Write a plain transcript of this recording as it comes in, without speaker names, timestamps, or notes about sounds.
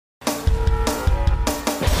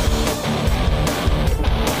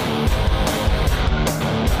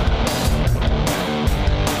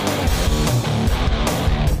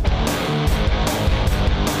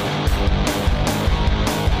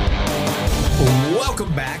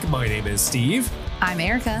Welcome back. My name is Steve. I'm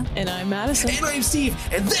Erica. And I'm Madison. And I'm Steve.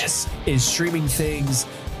 And this is Streaming Things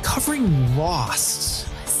covering Lost.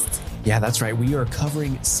 Yeah, that's right. We are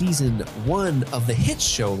covering season 1 of the hit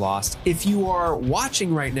show Lost. If you are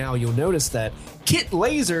watching right now, you'll notice that Kit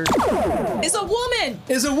Laser is a woman.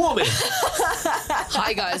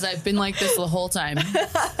 Hi, guys. I've been like this the whole time.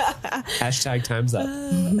 Hashtag time's up.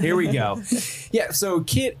 Here we go. Yeah, so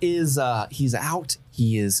Kit is, he's out.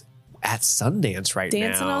 He is at Sundance right now.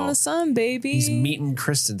 Dancing on the sun, baby. He's meeting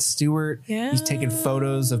Kristen Stewart. Yeah. He's taking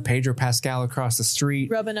photos of Pedro Pascal across the street.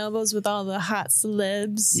 Rubbing elbows with all the hot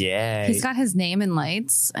celebs. Yeah. He's got his name in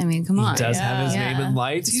lights. I mean, come on. He does have his name in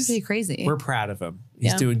lights. He's pretty crazy. We're proud of him.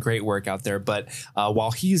 He's doing great work out there. But while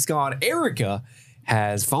he's gone, Erica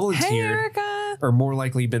has volunteered. Hey, Erica. Or more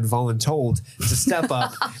likely been voluntold to step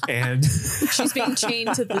up and she's being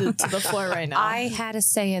chained to the floor right now. I had a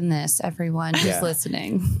say in this, everyone who's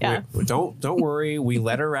listening. Yeah. Don't worry. We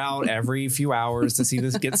let her out every few hours to see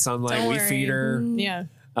this get sunlight. We feed her. Yeah.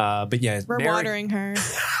 But yeah, we're watering her.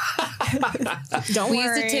 Don't we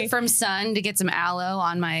worry. used a tip from Sun to get some aloe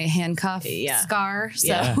on my handcuff scar. So.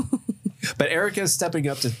 Yeah. But Erica is stepping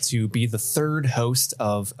up to be the third host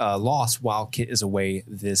of Lost while Kit is away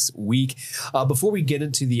this week. Before we get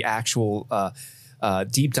into the actual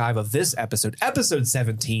deep dive of this episode, episode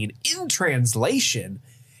 17, in translation,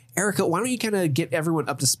 Erica, why don't you kind of get everyone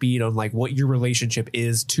up to speed on like what your relationship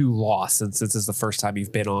is to Lost, since this is the first time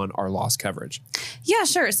you've been on our Lost coverage? Yeah,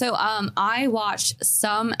 sure. So I watched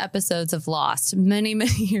some episodes of Lost many,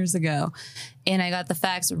 many years ago, and I got the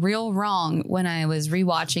facts real wrong when I was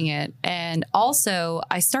rewatching it. And also,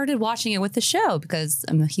 I started watching it with the show because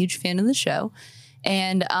I'm a huge fan of the show.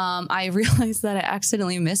 And I realized that I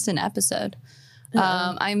accidentally missed an episode.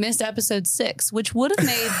 I missed episode 6, which would have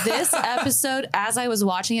made this episode, as I was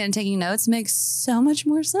watching it and taking notes, make so much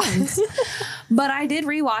more sense. But I did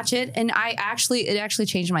rewatch it, and it actually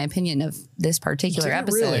changed my opinion of this particular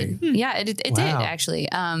episode. Really? Yeah, it did actually.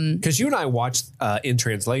 Because you and I watched in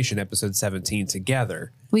translation episode 17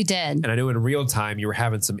 together. We did. And I know in real time you were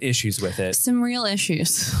having some issues with it. Some real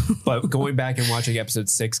issues. But going back and watching episode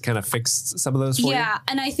 6 kind of fixed some of those for you? Yeah,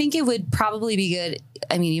 and I think it would probably be good,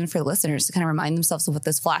 I mean, even for the listeners, to kind of remind themselves of what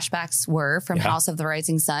those flashbacks were from House of the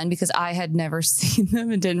Rising Sun, because I had never seen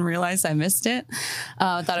them and didn't realize I missed it.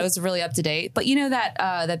 Thought it was really up to date. But you know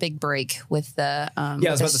that big break with the I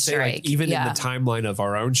was about to say, like, even in the timeline of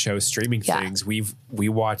our own show, Streaming Things, we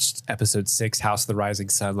watched episode 6, House of the Rising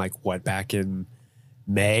Sun, like what, back in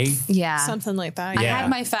May? Yeah. Something like that. I had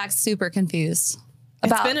my facts super confused.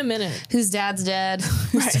 It's been a minute. Whose dad's dead?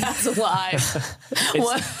 Whose dad's alive?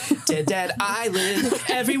 Dead Island.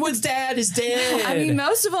 Everyone's dad is dead. I mean,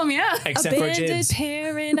 most of them, yeah. Except for Abandoned Jim's.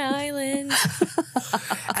 Parent Island.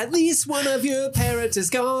 At least one of your parents is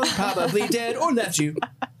gone, probably dead or left you.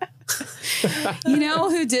 You know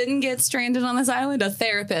who didn't get stranded on this island? A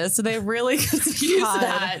therapist. So they really confused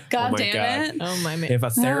that. God damn it. Oh my man. If a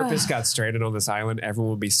therapist got stranded on this island,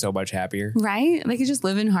 everyone would be so much happier. Right? They could just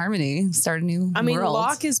live in harmony, start a new world. I mean,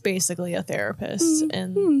 Locke is basically a therapist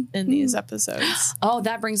in these episodes. Oh,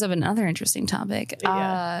 that brings up another interesting topic.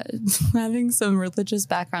 Having some religious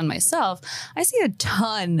background myself, I see a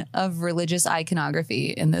ton of religious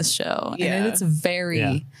iconography in this show. Yeah. And it's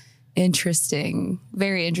very interesting.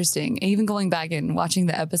 Very interesting. Even going back and watching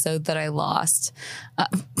the episode that I lost.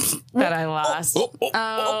 Got me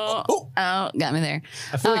there.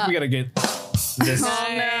 I feel like we got to get this. Oh,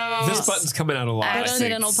 no. This button's coming out a lot.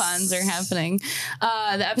 Accidental puns are happening.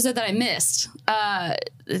 The episode that I missed,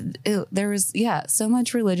 there was, so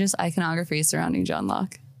much religious iconography surrounding John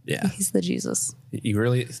Locke. Yeah. He's the Jesus. You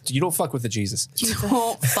don't fuck with the Jesus. You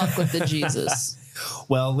don't fuck with the Jesus.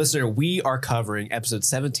 Well, listener, we are covering episode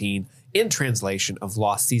 17 in translation of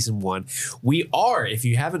Lost season 1. We are, if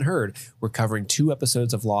you haven't heard, we're covering 2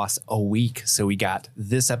 episodes of Lost a week. So we got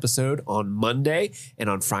this episode on Monday, and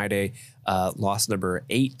on Friday, Lost number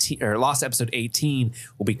 18, or Lost episode 18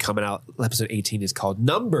 will be coming out. Episode 18 is called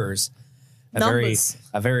Numbers. A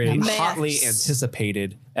very hotly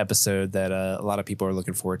anticipated episode that a lot of people are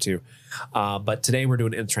looking forward to. But today we're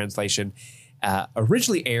doing it in translation.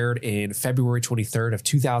 Originally aired in February 23rd of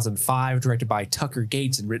 2005, directed by Tucker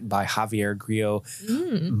Gates and written by Javier Grillo.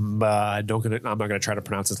 I'm not going to try to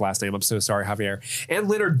pronounce his last name. I'm so sorry, Javier. And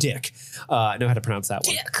Leonard Dick. I know how to pronounce that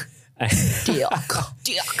one. Dick.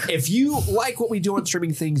 If you like what we do on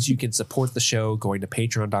Streaming Things, you can support the show going to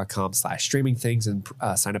patreon.com/streamingthings and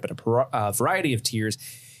sign up at a variety of tiers.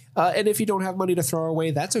 And if you don't have money to throw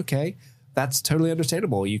away, that's okay. that's totally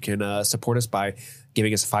understandable. You can support us by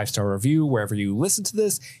giving us a 5-star review wherever you listen to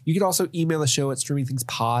this. You can also email the show at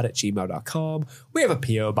streamingthingspod@gmail.com. We have a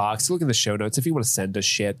P.O. box. Look in the show notes. If you want to send us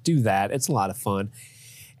shit, do that. It's a lot of fun.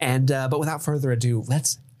 And but without further ado,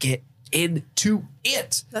 let's get into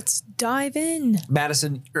it. Let's dive in.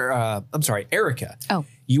 Madison, Erica. Oh.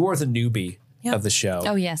 You are the newbie of the show.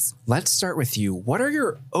 Oh, yes. Let's start with you. What are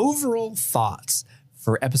your overall thoughts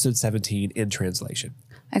for episode 17 in translation?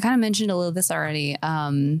 I kind of mentioned a little of this already,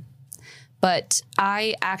 but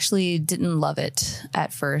I actually didn't love it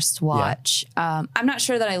at first watch. I'm not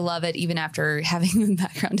sure that I love it even after having the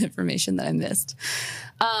background information that I missed.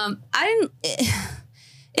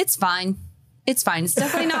 It's fine. It's fine. It's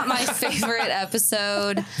definitely not my favorite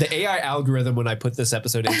episode. The AI algorithm, when I put this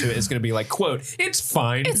episode into it, is going to be like, quote, it's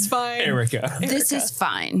fine. It's fine. Erica. This is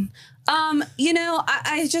fine.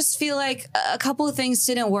 I just feel like a couple of things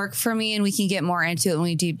didn't work for me, and we can get more into it when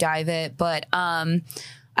we deep dive it. But I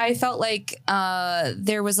felt like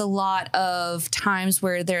there was a lot of times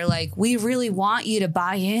where they're like, we really want you to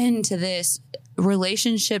buy into this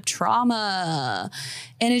relationship trauma,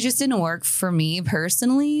 and it just didn't work for me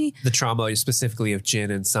personally. The trauma specifically of Jin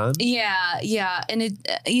and Sun. Yeah. And it,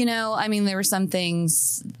 there were some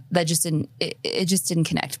things that just didn't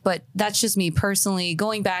connect, but that's just me personally.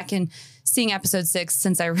 Going back and seeing episode 6,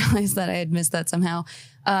 since I realized that I had missed that somehow,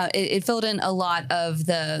 it filled in a lot of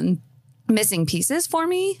the missing pieces for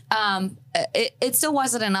me. It still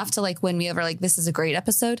wasn't enough to like win me over. Like, this is a great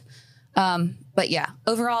episode. But yeah,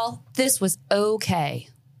 overall, this was okay.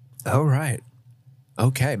 All right.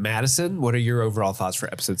 Okay. Madison, what are your overall thoughts for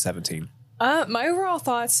episode 17? My overall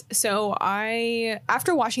thoughts. So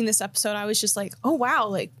after watching this episode, I was just like, oh, wow,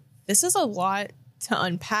 like this is a lot to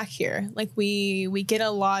unpack here. Like we get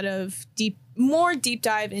a lot of deep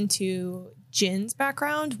dive into Jin's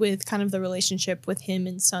background with kind of the relationship with him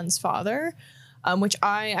and Sun's father. Which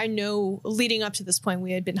I know leading up to this point,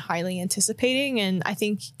 we had been highly anticipating. And I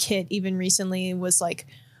think Kit even recently was like,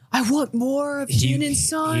 I want more of Jin and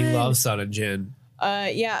Sun. He loves Sun and Jin.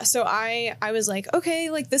 So I was like, okay,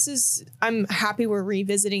 like I'm happy we're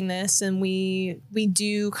revisiting this. And we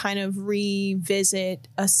do kind of revisit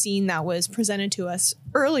a scene that was presented to us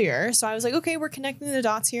earlier. So I was like, okay, we're connecting the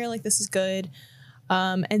dots here. Like, this is good.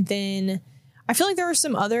 And then I feel like there were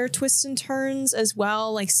some other twists and turns as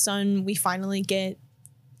well. Like Sun, we finally get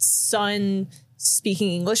Sun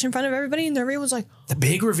speaking English in front of everybody, and everyone was like, the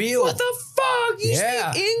big reveal. What the fuck? You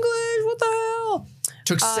speak English? What the hell?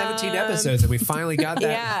 Took 17 episodes, and we finally got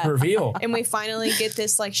that reveal. And we finally get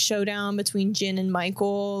this like showdown between Jin and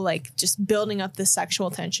Michael, like just building up the sexual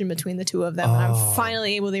tension between the two of them. And I'm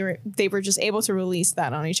finally able. They were just able to release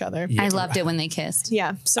that on each other. Yeah. I loved it when they kissed.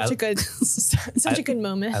 Yeah, such a good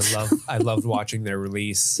moment. I loved watching their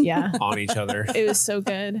release. On each other. It was so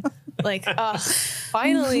good. Like,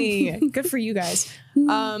 finally, good for you guys.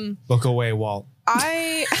 Look away, Walt.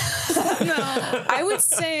 I would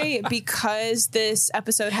say because this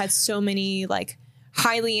episode had so many like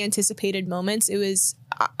highly anticipated moments, it was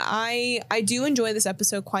I do enjoy this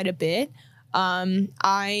episode quite a bit.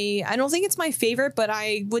 I don't think it's my favorite, but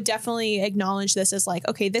I would definitely acknowledge this as like,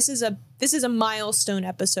 okay, this is a milestone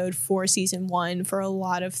episode for season 1 for a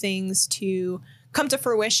lot of things to come to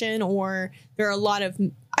fruition, or there are a lot of,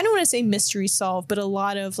 I don't want to say mystery solved, but a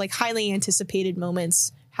lot of like highly anticipated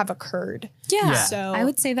moments have occurred. Yeah. So I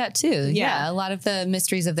would say that too. Yeah. A lot of the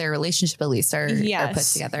mysteries of their relationship at least are put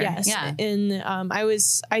together. Yes. Yeah. And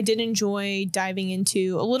I did enjoy diving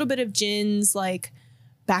into a little bit of Jin's like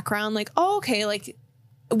background, like, oh, okay, like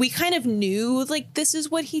we kind of knew like this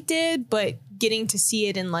is what he did, but getting to see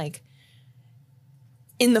it in like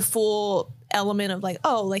in the full element of like,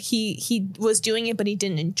 oh, like he was doing it, but he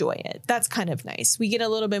didn't enjoy it. That's kind of nice. We get a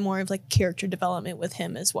little bit more of like character development with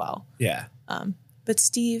him as well. Yeah. But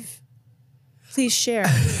Steve, please share.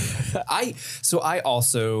 I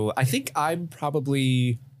think I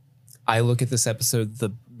look at this episode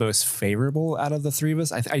the most favorable out of the three of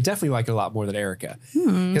us. I definitely like it a lot more than Erica.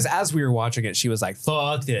 Because as we were watching it, she was like,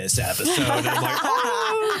 fuck this episode. And I'm like,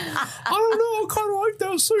 I don't know, I kind of like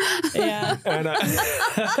that scene. Yeah.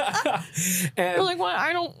 And you're like, well,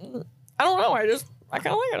 I don't know. I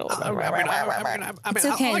kind of like it a little bit. It's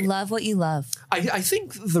okay. Love what you love. I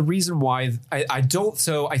think the reason why I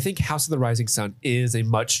think House of the Rising Sun is a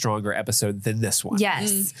much stronger episode than this one.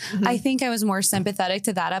 Yes. Mm-hmm. I think I was more sympathetic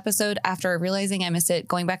to that episode after realizing I missed it,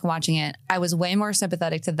 going back and watching it. I was way more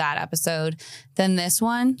sympathetic to that episode than this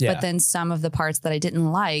one. Yeah. But then some of the parts that I didn't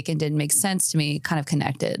like and didn't make sense to me kind of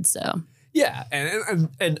connected. So Yeah,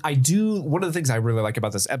 and I do. One of the things I really like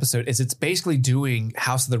about this episode is it's basically doing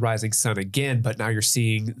House of the Rising Sun again, but now you're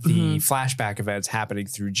seeing the flashback events happening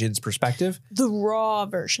through Jin's perspective. The raw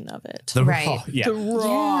version of it. The Right. raw, yeah. The raw.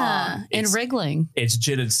 Yeah, and wriggling. It's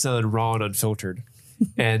Jin and Sun raw and unfiltered.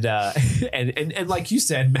 and like you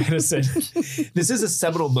said, Madison, this is a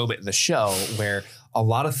seminal moment in the show where a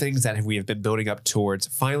lot of things that we have been building up towards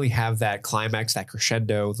finally have that climax, that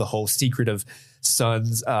crescendo, the whole secret of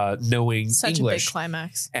Sun's knowing Such English. a big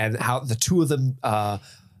climax. And how the two of them,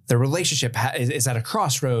 their relationship is at a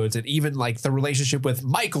crossroads, and even like the relationship with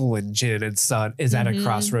Michael and Jin and Sun is at a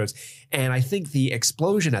crossroads. And I think the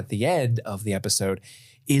explosion at the end of the episode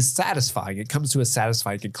is satisfying. It comes to a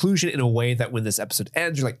satisfying conclusion in a way that when this episode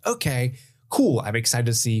ends, you're like, okay, cool. I'm excited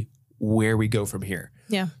to see where we go from here.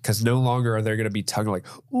 Yeah. Because no longer are there going to be tongue like,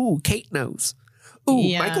 ooh, Kate knows. Ooh,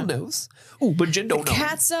 Yeah. Michael knows. Ooh, but Jin don't know.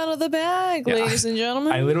 Cat's out of the bag, Yeah. ladies and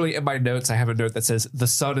gentlemen. I literally, in my notes, I have a note that says, the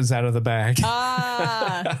sun is out of the bag.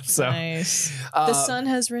 Ah, So, nice. The sun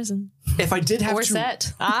has risen. If I did have Or to...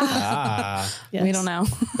 set. Yes. We don't know.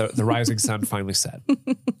 The rising sun finally set.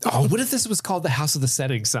 Oh, what if this was called the House of the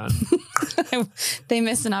Setting Sun? They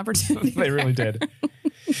missed an opportunity. They really did.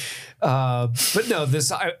 But no,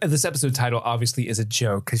 this episode title obviously is a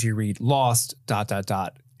joke because you read Lost ...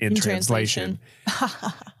 in translation.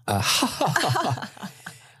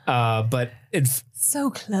 But So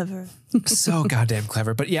clever. so goddamn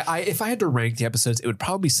clever. But yeah, if I had to rank the episodes, it would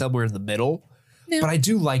probably be somewhere in the middle. Yeah. But I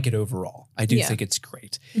do like it overall. I do Yeah. think it's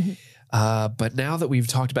great. But now that we've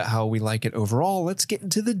talked about how we like it overall, let's get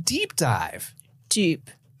into the deep dive. Deep.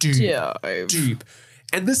 Deep. Dive. Deep.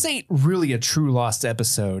 And this ain't really a true Lost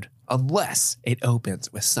episode unless it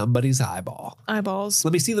opens with somebody's eyeball. Eyeballs.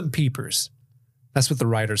 Let me see them peepers. That's what the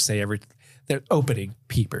writers say they're opening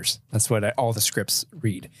peepers. That's what all the scripts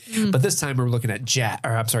read. But this time we're looking at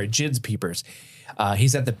Jin's peepers.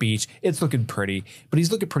 He's at the beach. It's looking pretty, but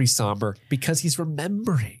he's looking pretty somber because he's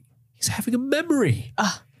remembering. He's having a memory.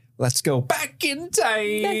 Let's go back in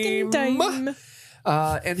time. Back in time.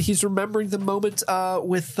 And he's remembering the moment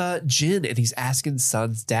with Jin, and he's asking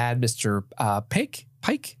Sun's dad, Mr.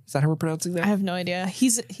 Pike. Is that how we're pronouncing that? I have no idea.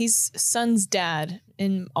 He's Sun's dad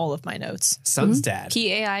in all of my notes. Sun's dad.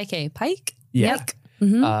 P-A-I-K. Pike? Yeah.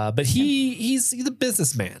 Yep. But he's a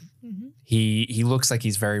businessman. He looks like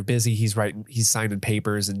he's very busy. He's signing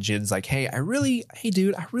papers, and Jin's like, hey,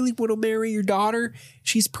 dude, I really want to marry your daughter.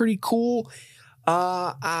 She's pretty cool.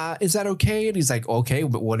 Is that okay? And he's like, okay,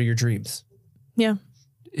 but what are your dreams? Yeah.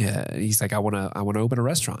 Yeah. He's like, I want to open a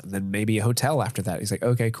restaurant and then maybe a hotel after that. He's like,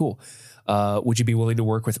 okay, cool. Would you be willing to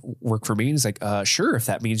work for me? And he's like, sure, if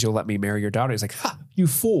that means you'll let me marry your daughter. He's like, ha, you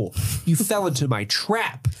fool. You fell into my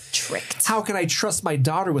trap. Tricked. How can I trust my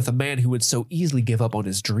daughter with a man who would so easily give up on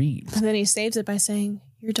his dreams? And then he saves it by saying,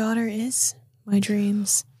 your daughter is my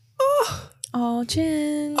dreams. Oh,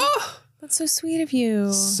 Jin. That's so sweet of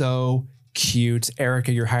you. So cute.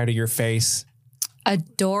 Erica, you're hiding your face.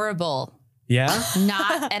 Adorable. Yeah?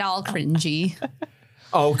 Not at all cringy.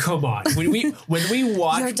 Oh, come on. When we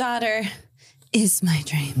watch Your daughter is my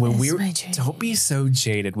dream. when we my dream. don't be so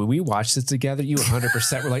jaded. When we watch this together, you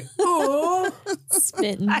 100% were like, oh,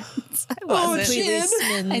 Smitten. I wasn't. Jin.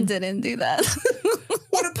 Smitten. I didn't do that.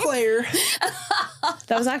 what a player.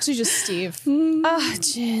 That was actually just Steve.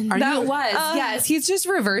 Jin. That was. Yes. He's just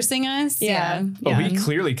reversing us. Yeah. Oh, he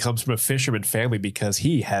clearly comes from a fisherman family because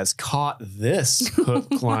he has caught this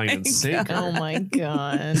hook, line, and sinker. Oh my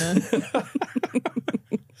God.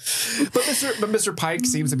 But Mr. Pike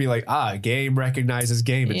seems to be like, game recognizes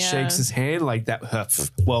game and Yeah. shakes his hand like that.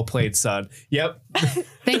 Well played, son. Yep.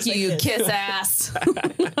 Thank you, you kiss ass.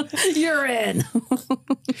 You're in.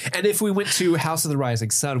 And if we went to House of the Rising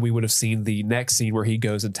Sun, we would have seen the next scene where he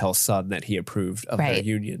goes and tells Sun that he approved of their Right.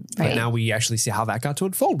 union. But Right. now we actually see how that got to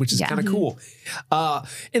unfold, which is Yeah. kind of cool.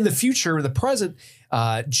 In the future, in the present,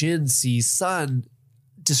 Jin sees Sun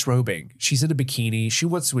disrobing. She's in a bikini. She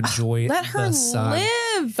wants to enjoy Let her the sun.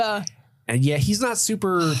 live. And yeah, he's not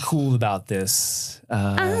super cool about this.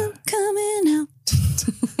 I'm coming out.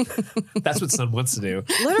 That's what Sun wants to do.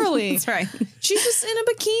 Literally. That's right. She's just in a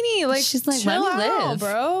bikini. Like, She's like, chill let me out, live.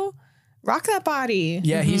 bro. Rock that body.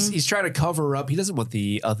 Yeah, he's trying to cover her up. He doesn't want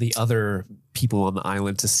the other people on the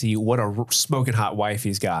island to see what a smoking hot wife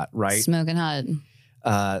he's got, right? Smoking hot.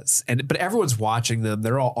 But everyone's watching them.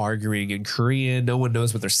 They're all arguing in Korean. No one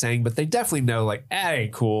knows what they're saying, but they definitely know, like, that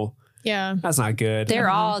ain't cool. Yeah. That's not good. They're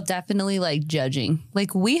all definitely like judging.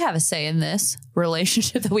 Like we have a say in this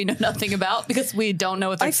relationship that we know nothing about because we don't know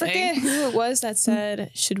what they're I forget saying. who it was that said,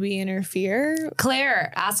 should we interfere?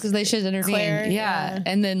 Claire asked if they should intervene. Claire, yeah. yeah.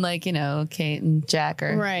 And then like, Kate and Jack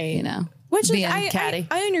are, Right. Which being like, catty.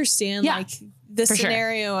 I understand Yeah, like the for sure.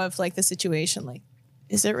 scenario of like the situation. Like,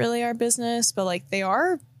 is it really our business? But like they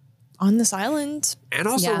are on this island. And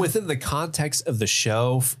also Yeah. within the context of the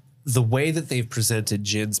show, the way that they've presented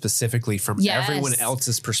Jin specifically from Yes. everyone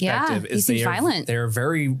else's perspective he is seems violent.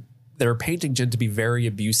 they're painting Jin to be very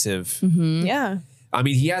abusive. Mm-hmm. Yeah. I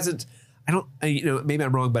mean, he hasn't. Maybe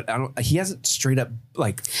I'm wrong, but he hasn't straight up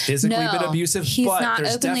like physically No, been abusive, he's but not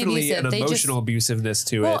there's openly definitely abusive. an They just- emotional abusiveness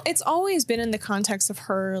to Well, it. it's always been in the context of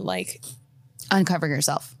her like, Uncovering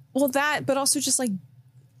herself. well, that, but also just like,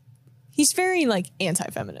 he's very like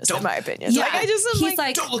anti-feminist in my opinion. Yeah. Like I just am He's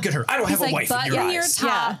like, Don't look at her. I don't he's have a like, wife in your button your eyes. top,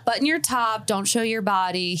 Yeah. button your top. Don't show your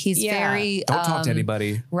body. He's Yeah. very Don't talk to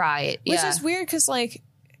anybody. Right. which yeah. is weird because like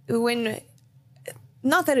when,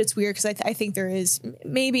 not that it's weird because I think there is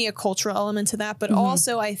maybe a cultural element to that, but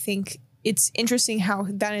also I think it's interesting how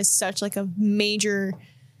that is such like a major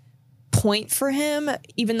point for him,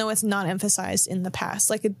 even though it's not emphasized in the past.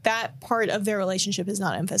 Like that part of their relationship is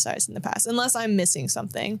not emphasized in the past, unless I'm missing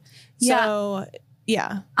something. Yeah. So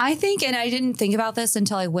yeah. I think, and I didn't think about this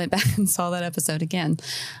until I went back and saw that episode again,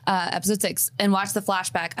 episode 6, and watched the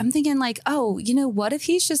flashback. I'm thinking like, oh, you know, what if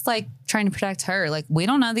he's just like trying to protect her? Like, we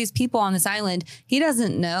don't know these people on this island. He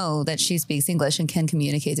doesn't know that she speaks English and can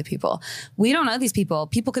communicate to people. We don't know these people.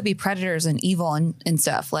 People could be predators and evil and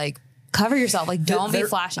stuff. Like, cover yourself. Like, don't be There-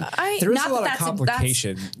 flashing. There is a lot of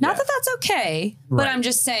complication. Not that that's okay, but Right. I'm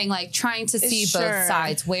just saying, like, trying to see Sure. both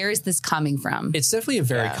sides. Where is this coming from? It's definitely a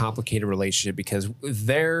very Yeah. complicated relationship because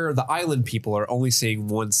the island people are only seeing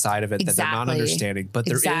one side of it that they're not Exactly. understanding. But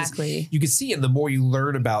there Exactly. is, you can see, and the more you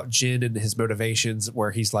learn about Jin and his motivations,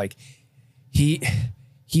 where he's like,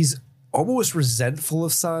 he's almost resentful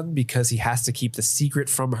of Sun because he has to keep the secret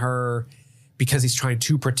from her because he's trying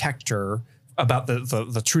to protect her about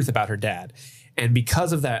the truth about her dad. And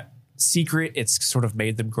because of that secret, it's sort of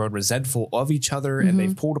made them grow resentful of each other and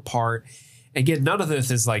they've pulled apart. Again, none of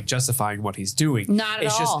this is like justifying what he's doing. Not at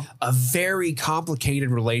it's all. just a very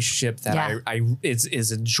complicated relationship that Yeah.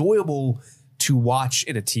 is enjoyable to watch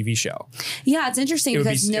in a TV show. Yeah, it's interesting It'd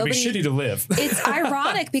because be nobody. shitty to live. It's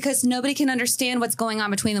ironic because nobody can understand what's going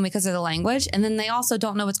on between them because of the language, and then they also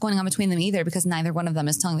don't know what's going on between them either because neither one of them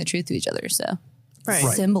is telling the truth to each other. So,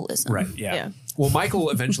 Right. symbolism, Right. Yeah. Yeah. Well,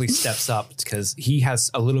 Michael eventually steps up because he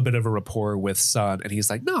has a little bit of a rapport with Sun, and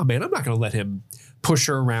he's like, "No, man, I'm not going to let him push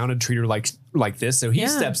her around and treat her like this." So he Yeah.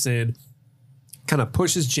 steps in, kind of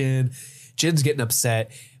pushes Jin. Jin's getting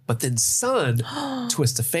upset, but then Sun,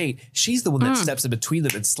 twist of fate, she's the one that steps in between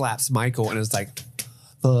them and slaps Michael, and is like,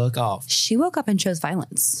 "Fuck off." She woke up and chose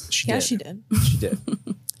violence. She Yeah, did. she did. She did.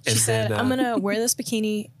 She said, I'm going to wear this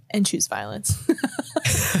bikini and choose violence.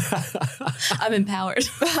 I'm empowered.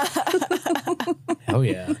 Oh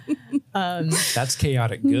yeah. That's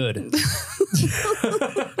chaotic good.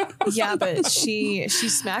 Yeah, but she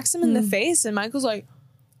smacks him in the face and Michael's like,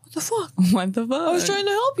 what the fuck? What the fuck? I was trying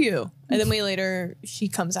to help you. And then way later, she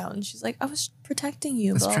comes out and she's like, I was protecting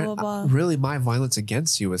you, blah, blah, blah. Really, my violence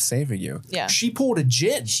against you was saving you. Yeah. She pulled a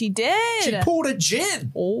Jin. She did. She pulled a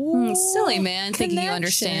Jin. Oh, Silly man, thinking you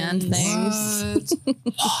understand connections. things.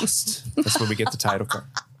 What? Lost. That's when we get the title card.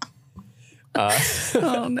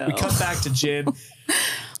 Oh no. We come back to Jin.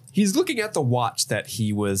 He's looking at the watch that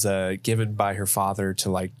he was given by her father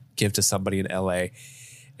to like give to somebody in LA.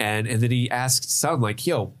 And then he asks Sun, like,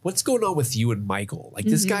 yo, what's going on with you and Michael? Like,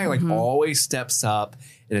 this guy, like, always steps up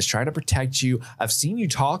and is trying to protect you. I've seen you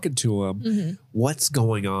talking to him. What's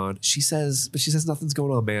going on? She says nothing's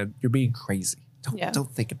going on, man. You're being crazy.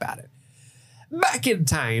 Don't think about it. Back in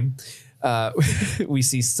time, we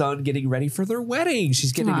see Sun getting ready for their wedding.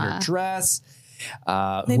 She's getting in her dress.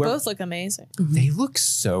 They both look amazing. They look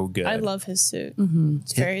so good. I love his suit.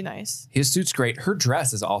 It's very nice. His suit's great. Her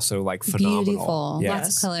dress is also like phenomenal. Beautiful. Yes.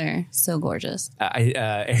 Lots of color. So gorgeous.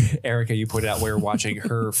 Erica, you pointed out we were watching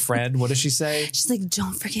her friend. What does she say? She's like,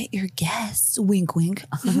 don't forget your guests. Wink, wink.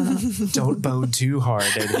 Don't bone too hard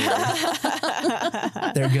in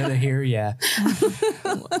here. They're gonna hear ya.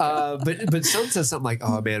 But Sun says something like,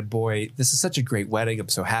 "Oh man, boy, this is such a great wedding. I'm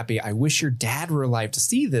so happy. I wish your dad were alive to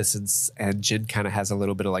see this." And Jin kind of has a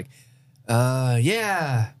little bit of like,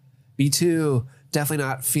 yeah, me too. Definitely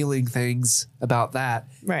not feeling things about that.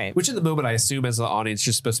 Right. Which in the moment, I assume as an audience,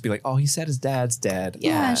 you're supposed to be like, oh, he said his dad's dead.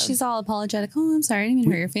 Yeah, she's all apologetic. Oh, I'm sorry. I didn't mean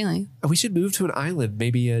to hurt your feeling. We should move to an island,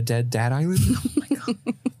 maybe a dead dad island. Oh my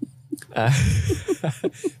God.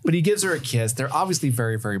 But he gives her a kiss. They're obviously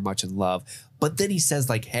very, very much in love. But then he says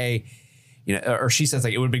like, hey, you know, or she says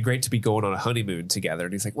like, it would be great to be going on a honeymoon together.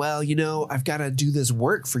 And he's like, well, you know, I've got to do this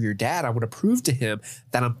work for your dad. I want to prove to him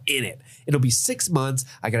that I'm in it. It'll be 6 months.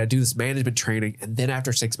 I got to do this management training. And then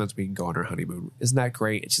after 6 months, we can go on our honeymoon. Isn't that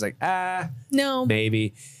great? And she's like, no,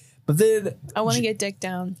 maybe. But then I want to get dick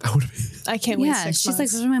down. I can't wait. Yeah, 6 she's months. like,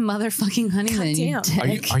 "This is my motherfucking honeymoon." You damn.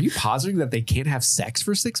 dick. Are you positing that they can't have sex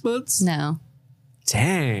for 6 months? No,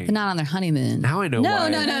 Dang. but not on their honeymoon. Now I know No, why.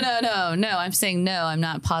 no. I'm saying no. I'm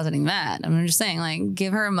not positing that. I'm just saying like,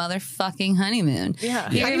 give her a motherfucking honeymoon. Yeah,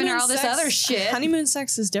 You're giving her Honeymoon all this sex- other shit. Honeymoon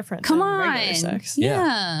sex is different. Come than on. regular sex.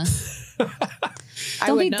 Yeah. I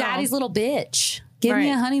Don't would be know. daddy's little bitch. Give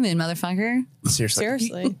me Right. a honeymoon, motherfucker.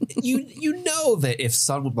 Seriously. You know that if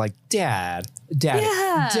son would be like, Daddy,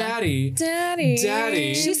 Yeah. Daddy.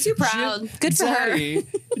 She's too proud. Good for her. Daddy,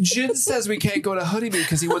 Jin says we can't go to honeymoon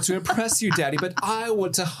because he wants to impress you, Daddy, but I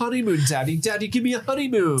want to honeymoon, Daddy. Daddy, give me a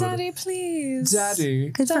honeymoon. Daddy, please. Daddy.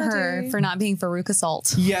 Good for her Daddy. for not being Farouk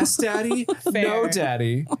Salt. Yes, Daddy. No,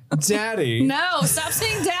 Daddy. Daddy. No, stop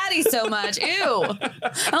saying daddy so much. Ew.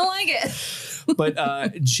 I don't like it.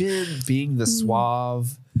 But Jin, being the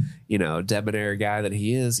suave, you know, debonair guy that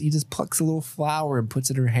he is, he just plucks a little flower and puts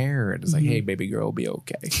it in her hair and is like, hey, baby girl, will be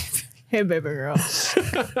okay. Hey, baby girl.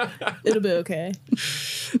 It'll be okay.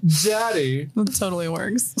 Daddy. That totally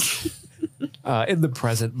works. In the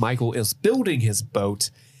present, Michael is building his boat.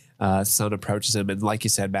 Son approaches him, and like you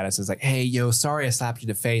said, Madison's like, hey, yo, sorry I slapped you in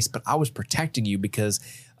the face, but I was protecting you because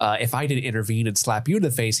if I didn't intervene and slap you in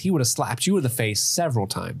the face, he would have slapped you in the face several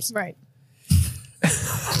times. Right.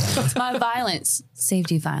 It's my violence.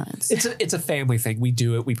 Saved you violence. It's a family thing. We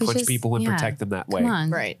do it. We punch just- people and yeah. protect them that way. Come on.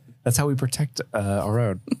 Right. That's how we protect our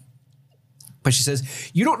own. But she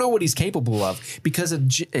says, you don't know what he's capable of, because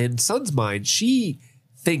in Son's mind, she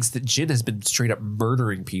thinks that Jin has been straight up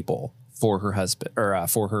murdering people for her husband or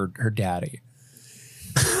for her daddy.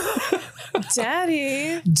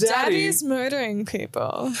 Daddy. Daddy. Daddy's murdering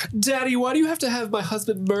people. Daddy, why do you have to have my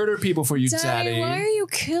husband murder people for you, Daddy? Why are you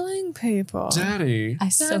killing people? Daddy. I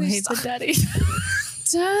so Daddy, hate the stop. daddy.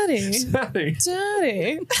 Daddy. Daddy.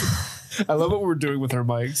 Daddy. I love what we're doing with our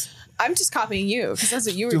mics. I'm just copying you because that's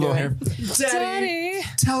what you were Do a little doing. hair. Daddy,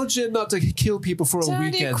 tell Jin not to kill people for a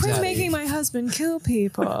Daddy, weekend, quit Daddy. making my husband kill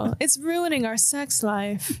people. It's ruining our sex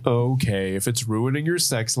life. Okay, if it's ruining your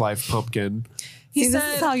sex life, pumpkin. He See, said,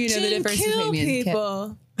 this is how you know the "Jin, difference kill between me and Kit."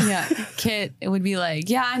 people. Yeah. Kit, it would be like,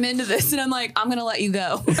 yeah, I'm into this. And I'm like, I'm going to let you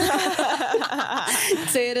go.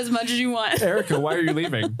 Say it as much as you want. Erica, why are you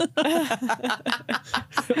leaving?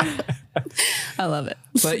 I love it.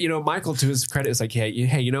 But, you know, Michael, to his credit, is like, hey,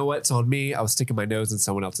 you know what? It's on me. I was sticking my nose in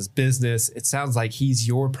someone else's business. It sounds like he's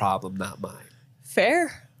your problem, not mine.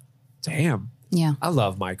 Fair. Damn. Yeah. I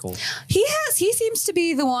love Michael. He seems to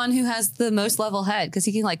be the one who has the most level head because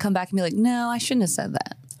he can like come back and be like, no, I shouldn't have said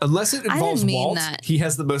that. Unless it involves didn't mean Walt, that. he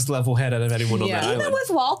has the most level head out of anyone on Yeah. that Even island. with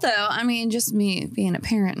Walt, though, I mean, just me being a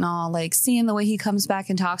parent and all, like seeing the way he comes back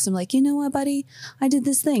and talks, I'm like, you know what, buddy? I did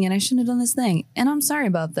this thing and I shouldn't have done this thing. And I'm sorry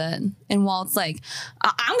about that. And Walt's like,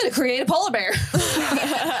 I'm going to create a polar bear.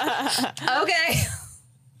 Okay.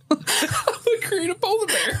 Create a polar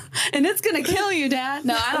bear. And it's going to kill you, Dad.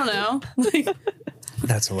 No, I don't know. Like,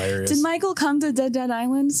 That's hilarious. did Michael come to Dead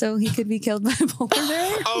Island so he could be killed by a polar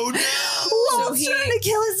bear? Oh, no. Walt's So trying to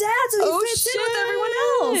kill his dad so he Oh, fits in with everyone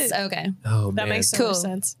else. Okay. Oh, man. That makes so Cool. much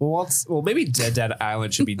sense. Well, maybe Dead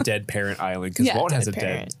Island should be Dead Parent Island because Yeah, Walt has Dead a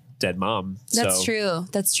Parent. dead mom. That's so true.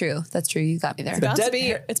 That's true. That's true. You got me there. Dead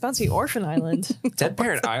It's about to be Orphan Island. Dead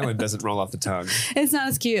Parent Island doesn't roll off the tongue. It's not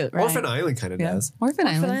as cute, right? Orphan Island kind of does. Orphan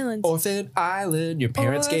Orphan Island. Island. Orphan Island, your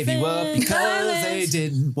parents gave you up Orphan because Island. they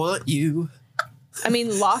didn't want you. I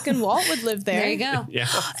mean, Locke and Walt would live there. There you go. Yeah.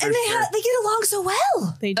 And they get along so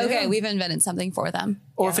well. They do. Okay, we've invented something for them.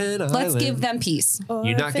 Orphan Island. Let's give them peace.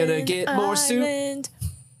 You're not gonna get more soup. Island.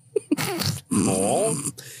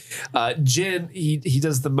 Jin, he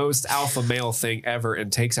does the most alpha male thing ever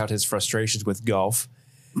and takes out his frustrations with golf.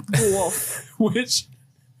 Wolf. Which,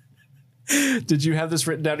 did you have this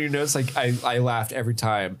written down in your notes? Like, I laughed every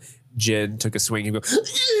time Jin took a swing and go,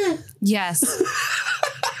 Yes.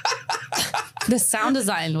 The sound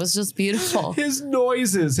design was just beautiful. his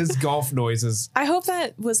noises, his golf noises. I hope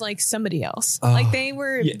that was like somebody else. Like they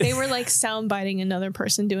were yeah. they were like sound biting another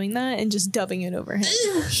person doing that and just dubbing it over him.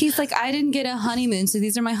 He's like, I didn't get a honeymoon, so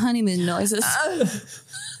these are my honeymoon noises.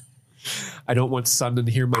 I don't want Sun to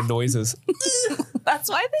hear my noises. That's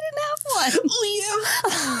why they didn't have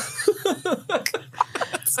one.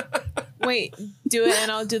 Wait, do it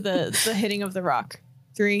and I'll do the hitting of the rock.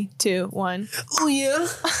 3, 2, 1. Oh, yeah.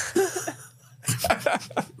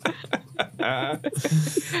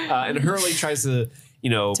 And Hurley tries to,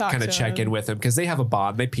 Talk kind of to check him. in with him because they have a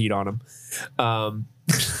bond. They peed on him.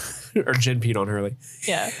 Or Jen peed on Hurley.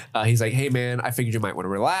 Yeah. He's like, hey, man, I figured you might want to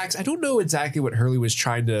relax. I don't know exactly what Hurley was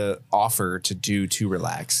trying to offer to do to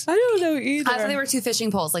relax. I don't know either. I thought they were 2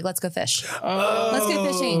 fishing poles. Like, let's go fish. Let's go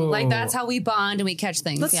fishing. Like, that's how we bond and we catch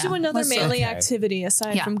things. Let's do another manly activity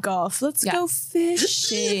aside from golf. Let's go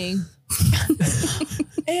fishing.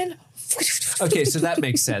 And okay, so that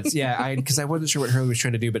makes sense. Yeah, because I wasn't sure what Hurley was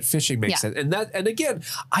trying to do, but fishing makes sense. And again,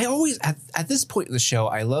 I always at this point in the show,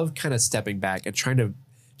 I love kind of stepping back and trying to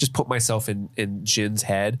just put myself in Jin's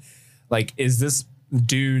head. Like, is this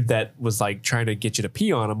dude that was like trying to get you to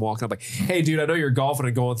pee on him walking up like, hey, dude, I know you're golfing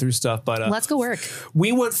and going through stuff, but let's go work.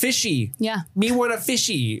 We want fishy. Yeah. Me want a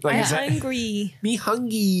fishy. Like, I'm is that, hungry. me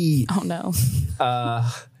hungry. Oh, no.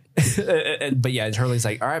 But yeah, Hurley's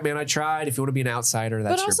like, all right, man, I tried. If you want to be an outsider,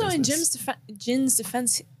 that's But also your in business. Jin's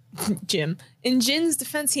defense, in Jin's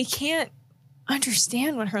defense, he can't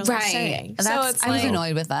understand what Hurley's saying. So it's I was like,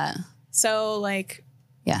 annoyed with that. so like,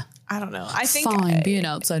 Yeah. I don't know. I think Fine, be an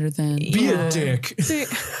outsider then. Be a dick. Hit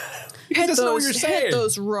doesn't know what you're saying. Hit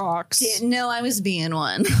those rocks. No, I was being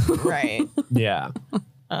one. Right. Yeah.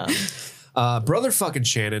 Brother fucking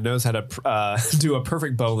Shannon knows how to do a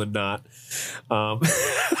perfect bowling knot.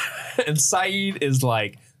 And Saeed is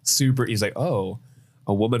like super, he's like, oh,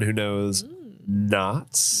 a woman who knows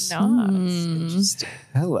knots. Interesting.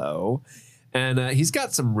 Hello. And he's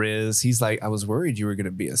got some riz. He's like, I was worried you were going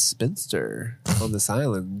to be a spinster on this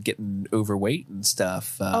island, getting overweight and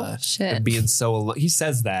stuff. Shit. And being so alone. He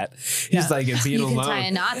says that. He's like, and being You can alone. tie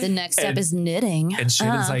a knot. The next step is knitting. And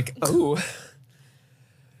Shannon's like, oh.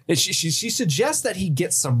 And she suggests that he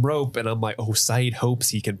get some rope. And I'm like, oh, Saeed hopes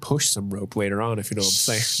he can push some rope later on, if you know what I'm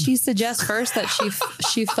saying. She suggests first that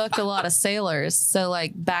she fucked a lot of sailors. So,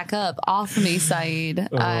 like, back up off me, Saeed.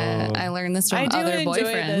 I learned this from I do other enjoy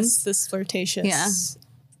boyfriends. this flirtatious.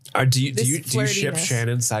 Yeah. Do you ship flirtiness.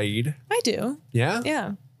 Shannon, Saeed? I do. Yeah?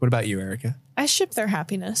 Yeah. What about you, Erica? I ship their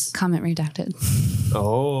happiness. Comment redacted.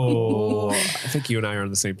 Oh, I think you and I are on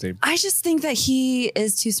the same team. I just think that he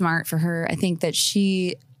is too smart for her. I think that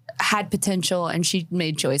she had potential and she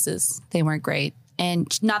made choices. They weren't great.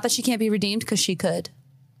 And not that she can't be redeemed, because she could.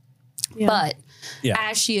 Yeah. But Yeah.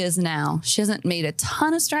 as she is now, she hasn't made a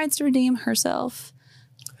ton of strides to redeem herself.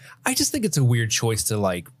 I just think it's a weird choice to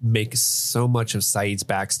like make so much of Saeed's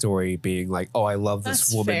backstory being like, oh, I love this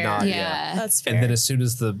That's woman, fair. Nadia. Yeah. That's fair. And then as soon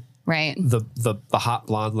as the Right. hot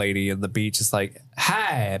blonde lady in the beach is like,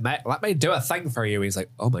 hey, mate, let me do a thing for you. He's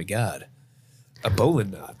like, oh my God, a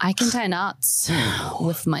bowling knot. I can tie knots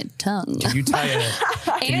with my tongue. Can you tie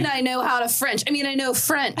a And I know how to French. I mean, I know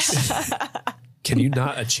French. can you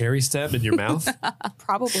knot a cherry stem in your mouth?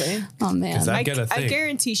 Probably. Oh, man. Is that I gonna thing?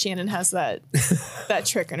 guarantee Shannon has that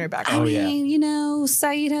trick in her back. Oh, I yeah. mean, you know,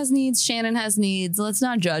 Saeed has needs, Shannon has needs. Let's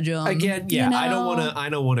not judge them. Again, yeah, you know? I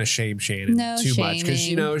don't want to shame Shannon No too much because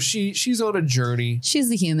you know she's on a journey.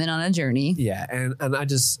 She's a human on a journey. Yeah,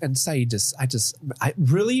 and Saeed I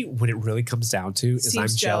really when it really comes down to is I'm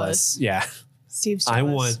Steve's jealous. Yeah, Steve's I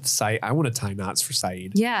jealous. want to tie knots for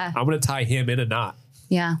Saeed. Yeah. I want to tie him in a knot.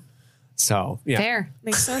 Yeah. So yeah, Fair.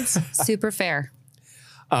 Makes sense. Super fair.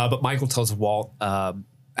 But Michael tells Walt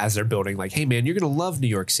as they're building, like, hey man, you're gonna love New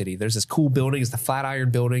York City. There's this cool building. It's the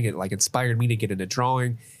Flatiron Building. It like inspired me to get into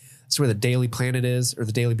drawing. It's where the Daily Planet is, or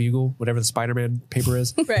the Daily Bugle, whatever the Spider-Man paper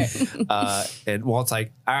is. Right. And Walt's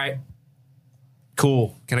like, all right,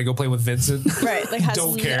 cool. Can I go play with Vincent? Right. Like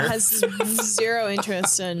Don't care. has zero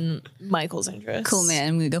interest in Michael's interest. Cool, man.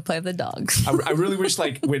 I'm going to go play with the dogs. I really wish,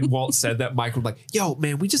 like, when Walt said that, Michael was like, yo,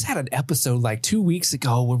 man, we just had an episode like 2 weeks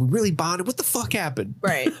ago where we really bonded. What the fuck happened?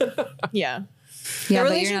 Right. Yeah. Yeah, The but you're not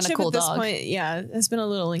a relationship cool at this dog. point, yeah, has been a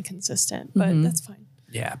little inconsistent, but that's fine.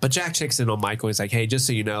 Yeah, but Jack checks in on Michael. He's like, hey, just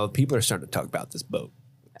so you know, people are starting to talk about this boat.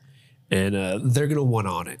 And they're going to want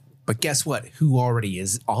on it. But guess what? Who already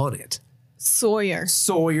is on it? Sawyer.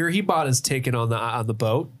 Sawyer. He bought his ticket on the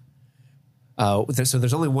boat. So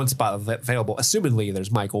there's only one spot available. Assumingly,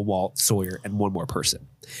 there's Michael, Walt, Sawyer, and one more person.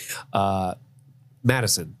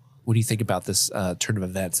 Madison, what do you think about this turn of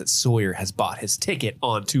events that Sawyer has bought his ticket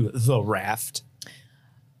onto the raft?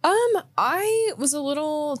 I was a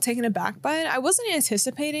little taken aback by it. I wasn't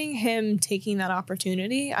anticipating him taking that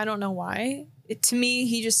opportunity. I don't know why. To me,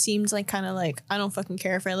 he just seemed like kind of like, I don't fucking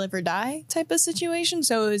care if I live or die type of situation.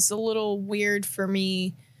 So it's a little weird for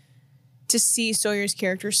me to see Sawyer's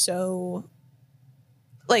character so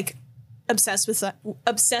like obsessed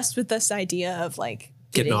with this idea of like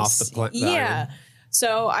Getting off the yeah. island.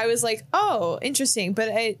 So I was like, oh, interesting. But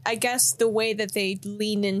I guess the way that they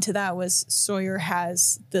leaned into that was Sawyer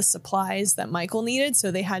has the supplies that Michael needed. So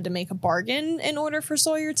they had to make a bargain in order for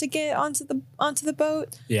Sawyer to get onto the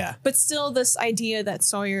boat. Yeah. But still, this idea that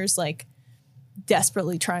Sawyer's like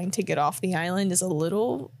desperately trying to get off the island is a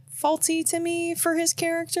little faulty to me for his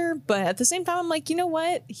character. But at the same time, I'm like, you know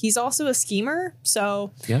what? He's also a schemer.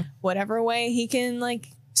 So whatever way he can like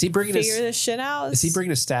figure this shit out. Is he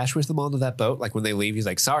bringing a stash with them onto that boat? Like when they leave, he's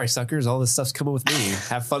like, sorry, suckers, all this stuff's coming with me.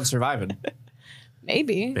 Have fun surviving.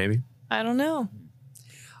 Maybe. I don't know.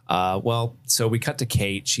 Well, so we cut to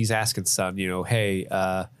Kate. She's asking Sun, hey,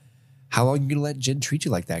 how long are you going to let Jin treat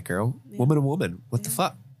you like that, girl? Yeah. Woman to woman. What the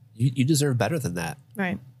fuck? You deserve better than that.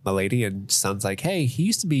 Right. My lady. And Sun's like, hey, he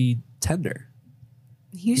used to be tender.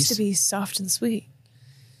 He used to be soft and sweet.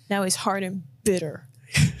 Now he's hard and bitter.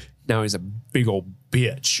 Now he's a big old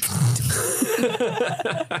bitch.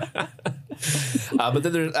 But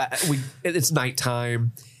then it's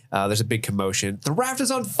nighttime. There's a big commotion. The raft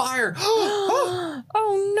is on fire. Oh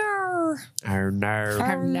no. Oh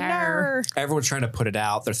no. Everyone's trying to put it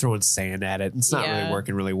out. They're throwing sand at it. It's not really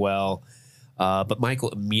working really well. But Michael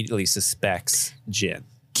immediately suspects Jin.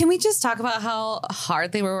 Can we just talk about how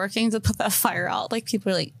hard they were working to put that fire out? Like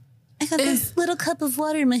people are like, I got this little cup of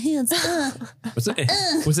water in my hands. Was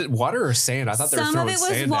it water or sand? I thought they were throwing sand.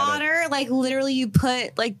 Some of it was water. Like literally, you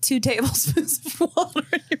put like 2 tablespoons of water.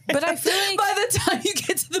 But I feel like by the time you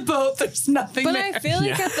get to the boat, there's nothing. But there. I feel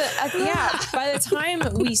like by the time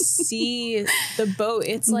we see the boat,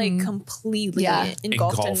 it's like completely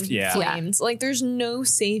engulfed in flames. Like there's no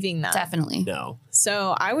saving that. Definitely no.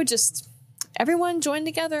 So I would just. Everyone join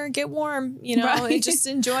together, get warm, and just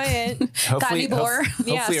enjoy it. Hopefully a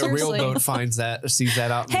real boat sees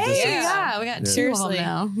that out in the distance. Yeah, we got 2 of them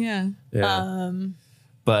now. Yeah.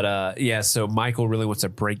 But so Michael really wants to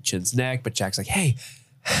break Jin's neck, but Jack's like, hey,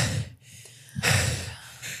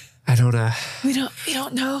 I don't we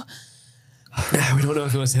don't know. We don't know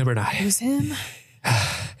if it was him or not. It was him.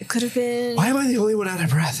 It could have been. Why am I the only one out of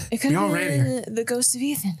breath? It could have been the ghost of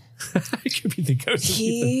Ethan. It could be the ghost of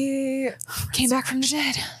Ethan. He came back from the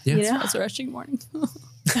dead. Yeah. Resurrection morning.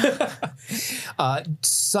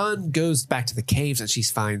 Sun goes back to the caves and she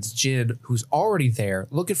finds Jin, who's already there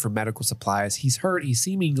looking for medical supplies. He's hurt. He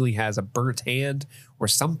seemingly has a burnt hand or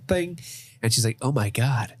something. And she's like, oh my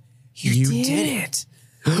God, you did it.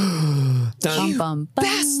 Dun, bum,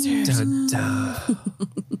 bastard. Dun, dun.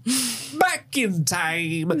 Back in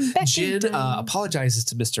time. Jin apologizes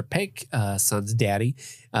to Mr. Pink, Sun's daddy.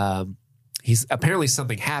 He's apparently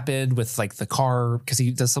something happened with like the car because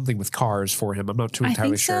he does something with cars for him. I'm not too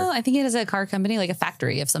entirely sure. I think it is a car company, like a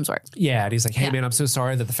factory of some sort. Yeah. And he's like, hey, man, I'm so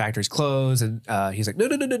sorry that the factory's closed. And he's like, no.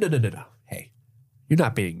 Hey, you're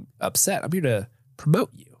not being upset. I'm here to promote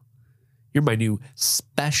you. You're my new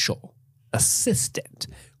special assistant,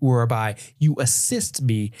 whereby you assist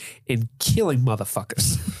me in killing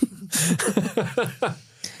motherfuckers.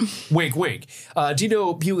 Wink, wink. Do you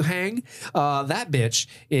know Byung Hang? That bitch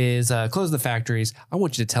is closing the factories. I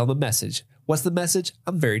want you to tell them a message. What's the message?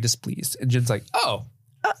 I'm very displeased. And Jin's like, oh,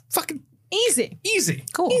 fucking easy.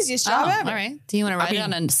 Cool. Easiest job ever. All right. Do you want to write it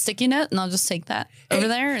on a sticky note and I'll just take that over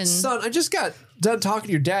there? And son, I just got done talking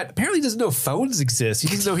to your dad. Apparently he doesn't know phones exist. He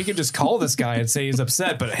doesn't know he can just call this guy and say he's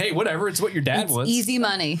upset. But hey, whatever. It's what your dad wants. Easy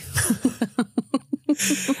money.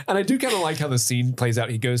 And I do kind of like how the scene plays out.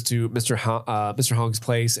 He goes to Mr. Hong's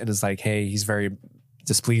place and is like, hey, he's very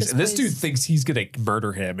displeased. And this dude thinks he's going to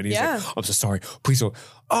murder him. And he's like, I'm so sorry. Please don't.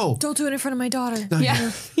 Oh. Don't do it in front of my daughter. No,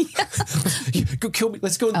 yeah. Go kill me.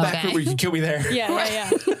 Let's go in the back room where you can kill me there. Yeah.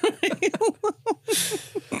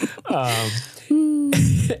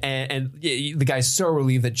 And the guy's so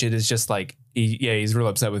relieved that Jin is just like, he's real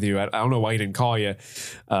upset with you. I don't know why he didn't call you.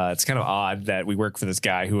 It's kind of odd that we work for this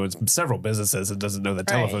guy who owns several businesses and doesn't know that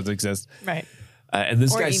telephones exist. Right. And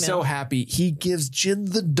this guy's so happy. He gives Jin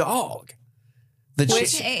the dog.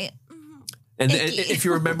 And if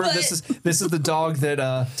you remember, this is the dog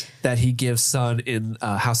that he gives Sun in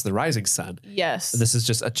House of the Rising Sun. Yes. This is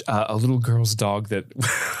just a little girl's dog that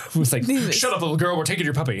was like, shut up, little girl, we're taking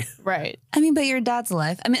your puppy. Right. I mean, but your dad's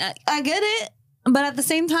alive. I mean, I get it. But at the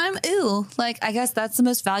same time, like, I guess that's the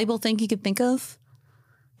most valuable thing he could think of.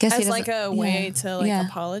 As like a way to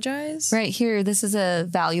apologize. Right here, this is a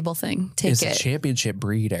valuable thing. Take it. It's a championship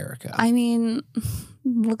breed, Erica. I mean,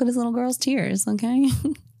 look at his little girl's tears, okay?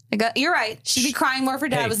 You're right. She'd be crying more if her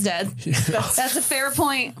dad was dead. That's a fair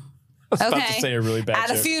point. I was about to say a really bad At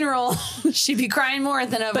a funeral, she'd be crying more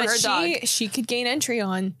than over her dog. She could gain entry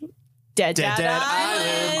on Dead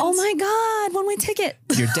Island. Oh my God, one-way ticket.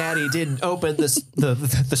 Your daddy didn't open the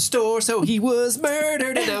store, so he was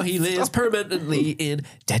murdered, and now he lives permanently in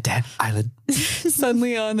Dead Island.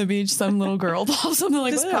 Suddenly on the beach, some little girl pops up and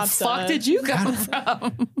like, Just where the pops fuck up. did you come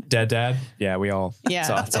from? Dad? Yeah, we all Yeah,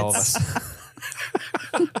 saw it. It's all of us.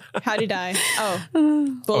 How'd he die?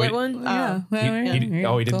 Oh, bullet wound? Yeah. He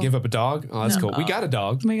didn't give up a dog? Oh, that's cool. We got a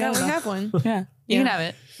dog. We Yeah, got we it. have one. Yeah. You can have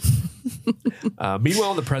it.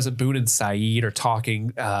 Meanwhile, in the present, Boone and Saeed are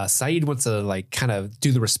talking. Saeed wants to like kind of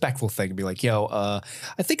do the respectful thing and be like, yo,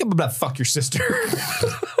 I think I'm about to fuck your sister.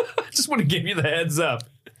 Just want to give you the heads up.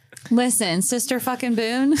 Listen, sister fucking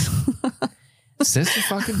Boone. Sister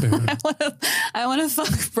fucking Boone. I want to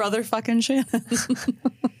fuck brother fucking Shannon.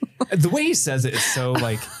 The way he says it is so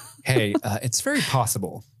like, hey, it's very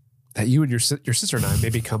possible that you and your sister and I may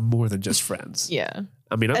become more than just friends. Yeah.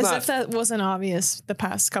 I mean, As if that wasn't obvious the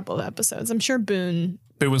past couple of episodes. I'm sure Boone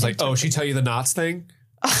was like, oh, she tell you the knots thing?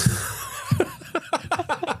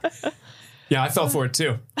 Yeah, I fell for it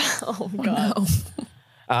too. Oh God. No.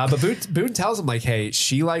 But Boone tells him like, hey,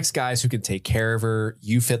 she likes guys who can take care of her.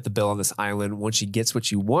 You fit the bill on this island. Once she gets what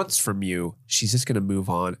she wants from you, she's just going to move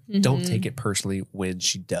on. Don't take it personally when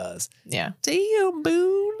she does. Yeah. Damn,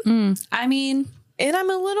 Boone. I mean, And I'm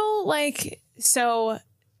a little like, so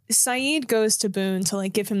Saeed goes to Boone to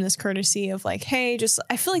like give him this courtesy of like, hey, just,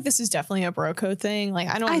 I feel like this is definitely a bro code thing. Like,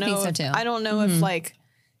 I don't know. think so, too. I don't know if like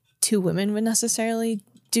two women would necessarily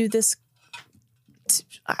do this.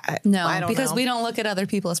 no, I don't because know. we don't look at other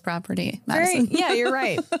people as property. Very, Madison. yeah, you're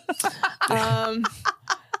right.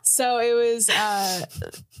 So it was, I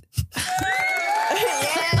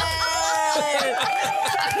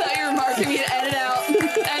thought you were marking me to edit out.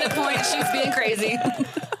 Edit point. She's being crazy.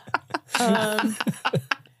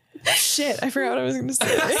 shit, I forgot what I was going to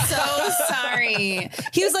say. So sorry.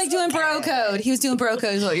 He was like doing bro code. He was doing bro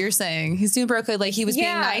code is what you're saying. He's doing bro code like he was being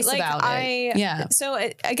nice like about it. Yeah. So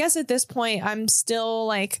I guess at this point, I'm still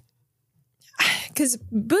like, because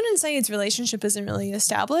Boone and Saeed's relationship isn't really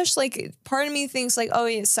established. Like, part of me thinks like, oh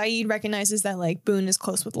yeah, Saeed recognizes that like Boone is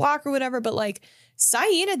close with Locke or whatever, but like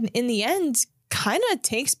Saeed in the end kind of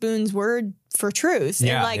takes Boone's word for truth.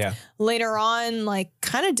 Yeah, and like yeah. later on, like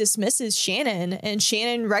kind of dismisses Shannon, and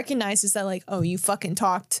Shannon recognizes that like, oh, you fucking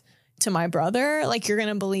talked to my brother. Like, you're going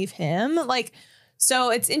to believe him. Like,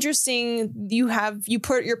 so it's interesting.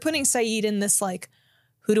 You're putting Saeed in this like,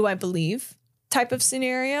 who do I believe type of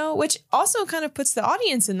scenario, which also kind of puts the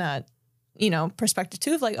audience in that, perspective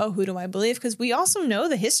too of like, oh, who do I believe? Because we also know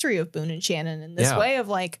the history of Boone and Shannon in this way of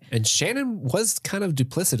like, and Shannon was kind of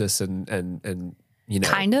duplicitous and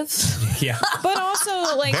Kind of. yeah, but also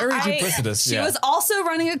like very duplicitous. She was also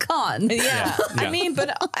running a con. Yeah. Yeah. I mean,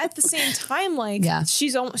 but at the same time, like she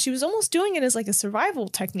was almost doing it as like a survival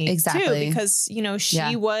technique Exactly. too, because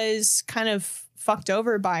she was kind of fucked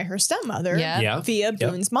over by her stepmother via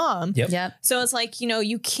Boone's mom. Yep. So it's like,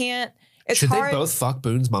 you can't. It's Should hard. they both fuck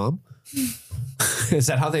Boone's mom? Is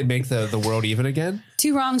that how they make the world even again?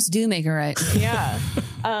 Two wrongs do make a right. Yeah.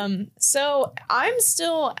 So I'm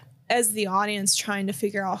still, as the audience, trying to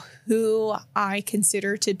figure out who I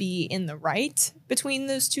consider to be in the right between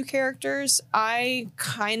those two characters. I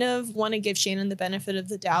kind of want to give Shannon the benefit of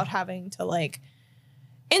the doubt, having to like,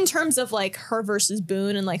 in terms of like her versus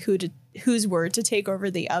Boone and like whose word to take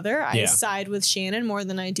over the other. I side with Shannon more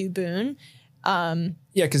than I do Boone. Yeah,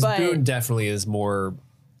 because Boone definitely is more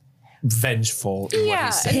vengeful in what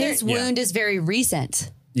he's saying. His wound is very recent.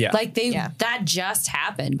 Yeah. Like that just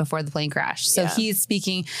happened before the plane crash. So he's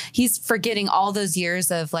forgetting all those years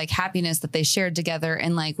of like happiness that they shared together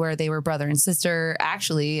and like where they were brother and sister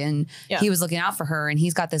actually. And he was looking out for her, and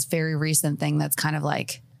he's got this very recent thing that's kind of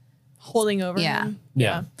like holding over him.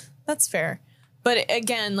 Yeah. That's fair. But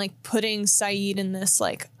again, like putting Saeed in this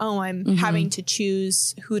like, oh, I'm having to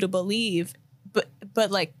choose who to believe, but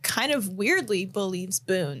like kind of weirdly believes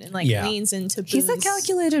Boone and like leans into Boone's. He's a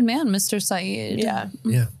calculated man, Mr. Saeed. Yeah.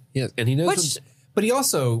 Yeah. And he knows but he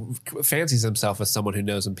also fancies himself as someone who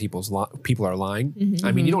knows when people are lying.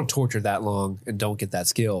 I mean, you don't torture that long and don't get that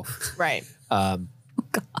skill. Right. And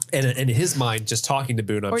in his mind, just talking to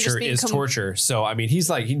Boone, I'm sure, is torture. So, I mean, he's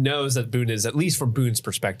like, he knows that Boone is, at least from Boone's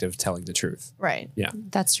perspective, telling the truth. Right. Yeah.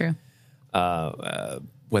 That's true.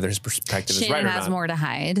 Whether his perspective is right or not. Shannon has more to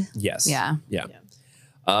hide. Yes. Yeah.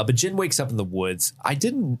 But Jin wakes up in the woods. I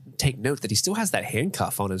didn't take note that he still has that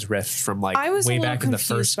handcuff on his wrist from like way back in the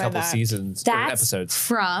first couple seasons or episodes.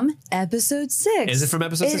 From episode 6. Is it from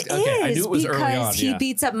episode 6? Okay, I knew it was early on. Because he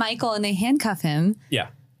beats up Michael and they handcuff him. Yeah.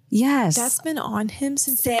 Yes. That's been on him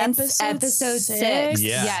since episode 6.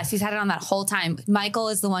 Yeah. Yes, he's had it on that whole time. Michael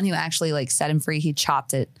is the one who actually like set him free. He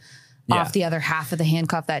chopped it off the other half of the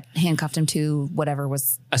handcuff that handcuffed him to whatever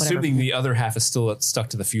was. Assuming the other half is still stuck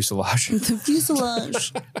to the fuselage. The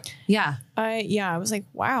fuselage. Yeah. I was like,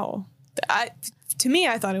 wow. To me,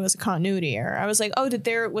 I thought it was a continuity error. I was like, oh,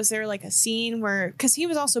 was there like a scene where, because he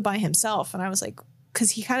was also by himself, and I was like,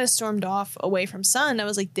 because he kind of stormed off away from Sun. I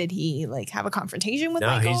was like, did he like have a confrontation with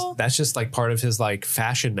Michael? That's just like part of his like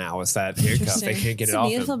fashion now. Is that handcuff? They can't get it off.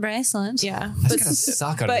 Beautiful him. bracelet. Yeah, that's gonna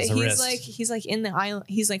suck on his wrist. He's like in the island.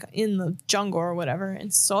 He's like in the jungle or whatever,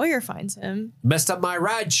 and Sawyer finds him. Messed up my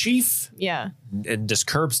ride, Chief. Yeah, and just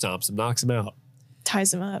curb stomps him, knocks him out,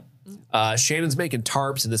 ties him up. Shannon's making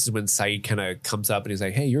tarps, and this is when Saeed kind of comes up and he's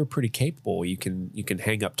like, "Hey, you're pretty capable. You can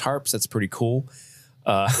hang up tarps. That's pretty cool."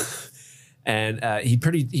 And he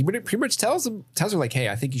pretty much tells her like, "Hey,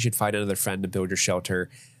 I think you should find another friend to build your shelter."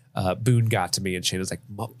 Boone got to me, and Shannon's like,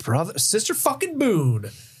 sister fucking Boone.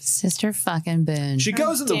 Sister fucking Boone. She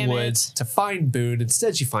goes in the woods to find Boone.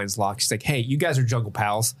 Instead, she finds Locke. She's like, "Hey, you guys are jungle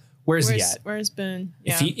pals. Where's he at? Where's Boone?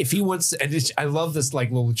 Yeah. If he wants, and I love this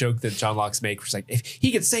like little joke that John Locke's make, where she's like, if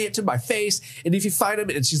he could say it to my face, and if you find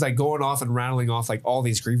him, and she's like going off and rattling off like all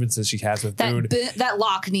these grievances she has with Boone. That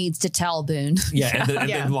Locke needs to tell Boone. Yeah, and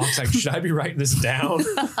then Locke's like, should I be writing this down?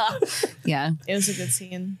 Yeah, it was a good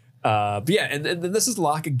scene. But yeah, and then this is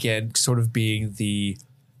Locke again, sort of being the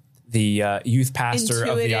youth pastor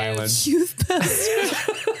of the island. Youth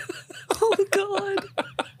pastor. Oh God.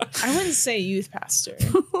 I wouldn't say youth pastor.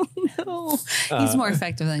 No, he's more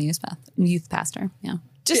effective than youth pastor. Yeah,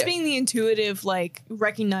 just being the intuitive, like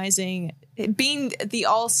recognizing, being the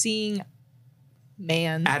all-seeing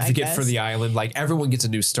man, advocate for the island. Like everyone gets a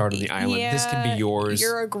new start on the island. Yeah, this can be yours.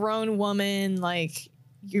 You're a grown woman. Like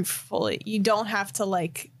you don't have to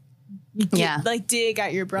like dig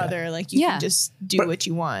at your brother. Like you can just do what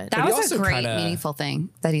you want. That was a great meaningful thing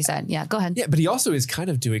that he said. Yeah, go ahead. Yeah, but he also is kind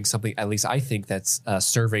of doing something, at least I think, that's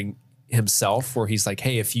serving himself, where he's like,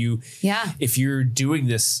 hey, if you're doing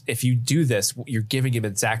this, if you do this, you're giving him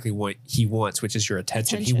exactly what he wants, which is your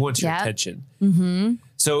attention. He wants your attention. Mm-hmm.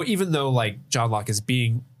 So even though like John Locke is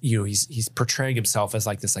being, he's portraying himself as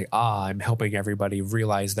like this, like, I'm helping everybody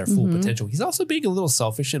realize their full potential. He's also being a little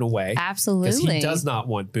selfish in a way. Absolutely. Because he does not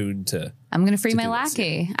want Boone to. I'm going to free my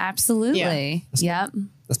lackey. This. Absolutely. Yeah.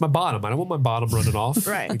 That's my bottom. I don't want my bottom running off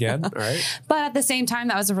again. All right. But at the same time,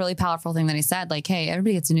 that was a really powerful thing that he said. Like, hey,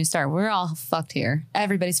 everybody gets a new start. We're all fucked here.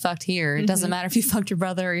 Everybody's fucked here. It doesn't matter if you fucked your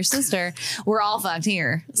brother or your sister. We're all fucked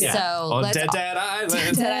here. Yeah. So on Dead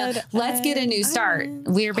Island. Let's get a new start.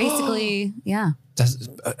 We're basically, Does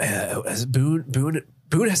Boone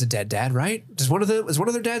has a dead dad, right? Is one of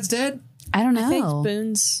their dads dead? I don't know. I think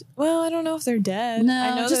Boone's. Well, I don't know if they're dead. No,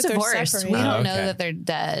 I know just that divorced. They're We don't know that they're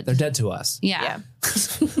dead. They're dead to us. Yeah.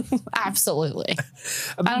 Absolutely.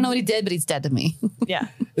 I don't know what he did, but he's dead to me. Yeah.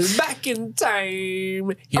 Back in time.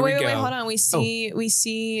 Wait, hold on. We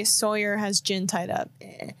see Sawyer has Jin tied up,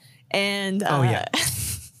 and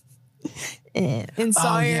and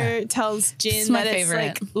Sawyer tells Jin that it's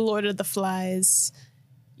like Lord of the Flies.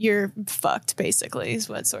 You're fucked, basically, is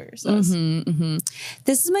what Sawyer says.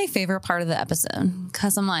 This is my favorite part of the episode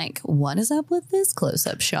because I'm like, what is up with this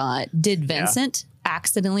close-up shot? Did Vincent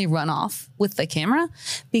accidentally run off with the camera?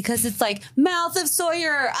 Because it's like mouth of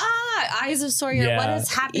Sawyer, eyes of Sawyer. Yeah. What is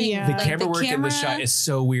happening? The camera work in the shot is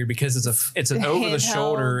so weird because it's an over the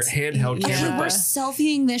shoulder handheld camera. We're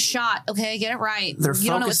selfieing this shot. Okay, get it right. You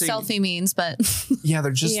don't know what selfie means, but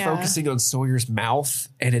they're just focusing on Sawyer's mouth,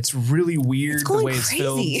 and it's really weird the way it's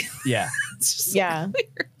filmed. Yeah, it's just weird.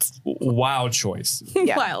 Wild choice.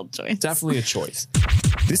 Wild choice. Definitely a choice.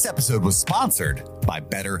 This episode was sponsored by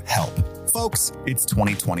BetterHelp. Folks, it's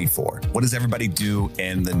 2024. What does everybody do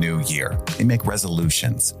in the new year? They make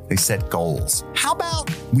resolutions. They set goals. How about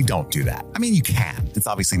we don't do that? I mean, you can. It's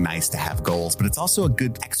obviously nice to have goals, but it's also a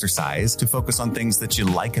good exercise to focus on things that you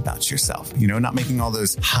like about yourself. Not making all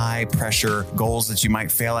those high pressure goals that you might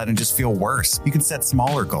fail at and just feel worse. You can set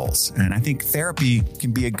smaller goals. And I think therapy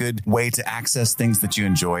can be a good way to access things that you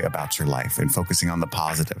enjoy about your life and focusing on the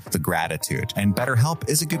positive, the gratitude. And BetterHelp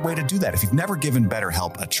is a good way to do that. If you've never given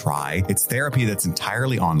BetterHelp a try, it's therapy that's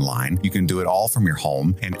entirely online. You can do it all from your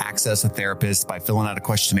home and access a therapist by filling out a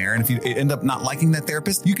questionnaire. And if you end up not liking that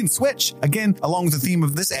therapist, you can switch. Again, along with the theme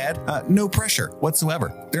of this ad, no pressure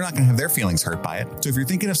whatsoever. They're not going to have their feelings hurt by it. So if you're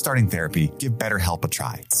thinking of starting therapy, give BetterHelp a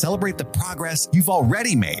try. Celebrate the progress you've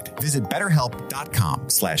already made. Visit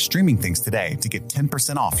BetterHelp.com/streamingthings today to get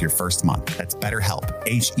 10% off your first month. That's BetterHelp,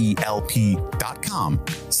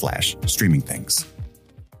 HELP.com/streamingthings.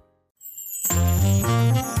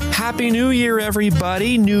 Happy New Year,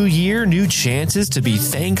 everybody. New year, new chances to be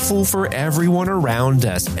thankful for everyone around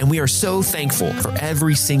us. And we are so thankful for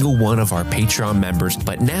every single one of our Patreon members.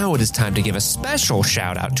 But now it is time to give a special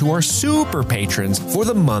shout out to our super patrons for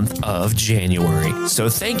the month of January. So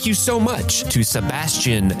thank you so much to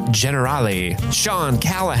Sebastian Generale, Sean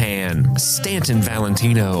Callahan, Stanton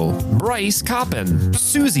Valentino, Bryce Coppin,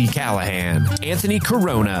 Susie Callahan, Anthony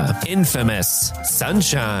Corona, Infamous,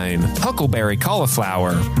 Sunshine, Huckleberry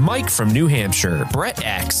Cauliflower, Mike from New Hampshire, Brett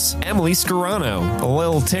X, Emily Scarano,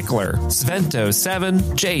 Lil Tickler,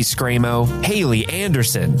 Svento7, Jay Scramo, Haley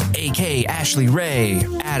Anderson, AK Ashley Ray,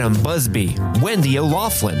 Adam Busby, Wendy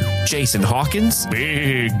O'Laughlin, Jason Hawkins,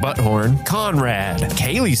 Big Butthorn, Conrad,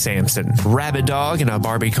 Kaylee Sampson, Rabbit Dog in a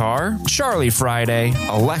Barbie Car, Charlie Friday,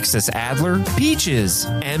 Alexis Adler, Peaches,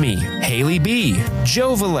 Emmy, Haley B,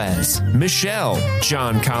 Joe Velez, Michelle,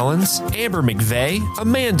 John Collins, Amber McVeigh,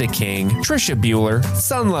 Amanda King, Trisha Bueller,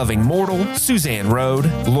 Sun-Loving Mortal, Suzanne Rode,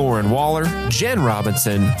 Lauren Waller, Jen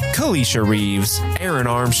Robinson, Kalisha Reeves, Aaron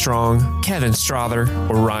Armstrong, Kevin Strother,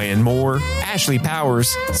 Orion Moore, Ashley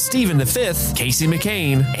Powers, Stephen V, Casey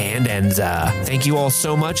McCain, and Enza. Thank you all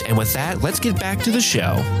so much. And with that, let's get back to the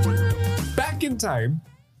show. Back in time,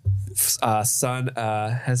 Sun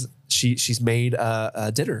she's made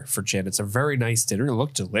a dinner for Jen. It's a very nice dinner. It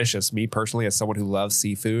looked delicious. Me personally, as someone who loves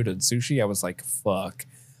seafood and sushi, I was like, fuck,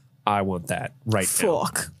 I want that right now.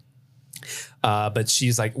 But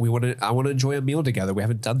she's like, I want to enjoy a meal together. We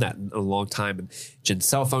haven't done that in a long time. And Jen's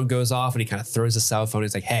cell phone goes off and he kind of throws the cell phone.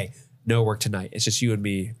 He's like, hey, no work tonight. It's just you and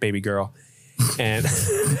me, baby girl. And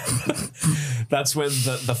that's when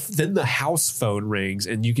then the house phone rings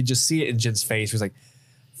and you could just see it in Jen's face. She was like,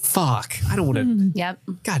 fuck, I don't want to. Yep.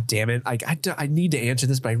 God damn it. I need to answer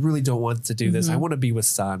this, but I really don't want to do this. I want to be with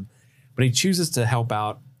Sun. But he chooses to help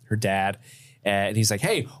out her dad. And he's like,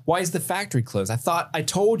 hey, why is the factory closed? I thought I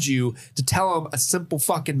told you to tell him a simple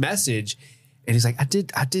fucking message. And he's like, I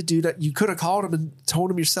did do that. You could have called him and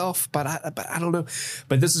told him yourself, but I don't know.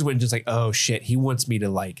 But this is when just like, oh shit, he wants me to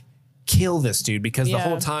like kill this dude because the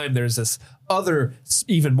whole time there's this other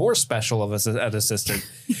even more special of an assistant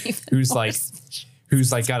who's like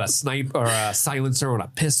got a snipe or a silencer and a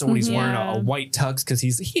pistol and he's wearing a white tux because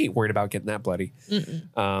he ain't worried about getting that bloody.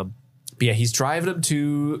 But yeah, he's driving him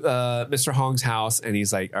to Mr. Hong's house and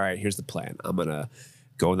he's like, all right, here's the plan. I'm going to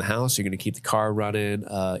go in the house. You're going to keep the car running.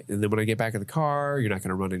 And then when I get back in the car, you're not going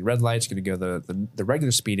to run any red lights. You're going to go the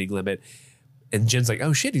regular speeding limit. And Jen's like,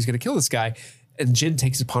 oh shit, he's going to kill this guy. And Jen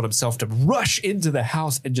takes it upon himself to rush into the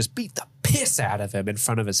house and just beat the piss out of him in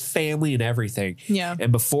front of his family and everything. Yeah.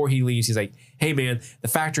 And before he leaves, he's like, hey man, the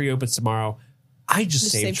factory opens tomorrow. I just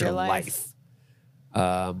saved your life.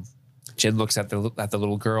 Jen looks at the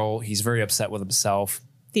little girl. He's very upset with himself.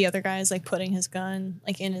 The other guy is like putting his gun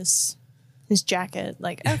like in his jacket.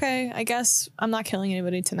 Like, okay, I guess I'm not killing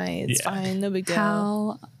anybody tonight. It's fine. No big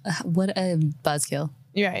deal. What a buzzkill.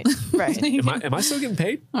 Right. Am I still getting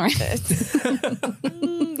paid? All right. Okay.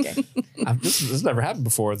 This never happened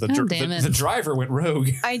before. The driver went rogue.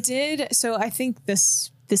 I did. So I think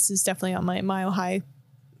this is definitely on my Mile High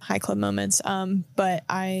Club moments. But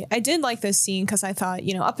I did like this scene because I thought,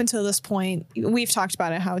 up until this point, we've talked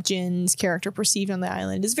about it, how Jin's character perceived on the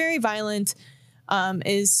island is very violent.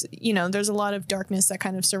 There's a lot of darkness that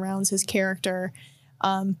kind of surrounds his character.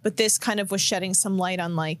 But this kind of was shedding some light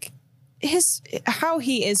on like how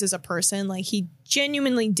he is as a person. Like he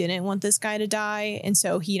genuinely didn't want this guy to die. And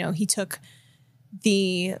so, he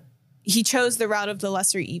chose the route of the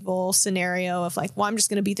lesser evil scenario of like, well, I'm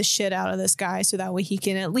just going to beat the shit out of this guy so that way he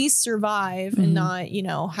can at least survive and not,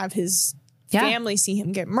 have his family see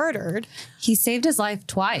him get murdered. He saved his life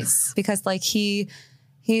twice because like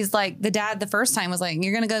he's like the dad the first time was like,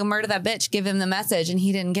 you're going to go murder that bitch. Give him the message. And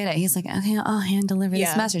he didn't get it. He's like, okay, I'll hand deliver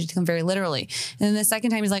this message. He took him very literally. And then the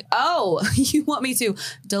second time he's like, oh, you want me to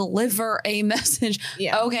deliver a message?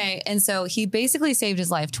 Yeah. Okay. And so he basically saved his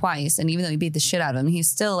life twice. And even though he beat the shit out of him, he's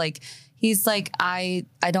still like, I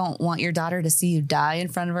don't want your daughter to see you die in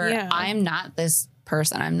front of her. Yeah. I'm not this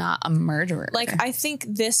person. I'm not a murderer. Like, I think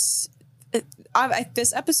this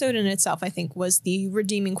episode in itself, I think, was the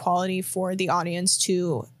redeeming quality for the audience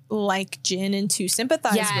to like Jin and to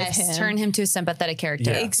sympathize with him. Turn him to a sympathetic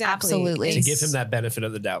character. Yeah. Exactly. Absolutely. To give him that benefit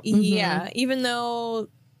of the doubt. Yeah. Even though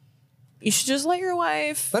you should just let your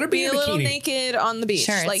wife let her be a little naked on the beach.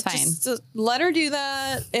 Sure, like, it's fine. Just let her do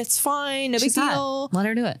that. It's fine. No big deal. Let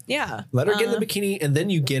her do it. Yeah. Let her get in the bikini, and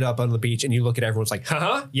then you get up on the beach and you look at everyone's like,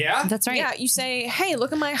 yeah? That's right. Yeah, you say, hey,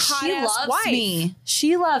 look at my hot ass wife. Me.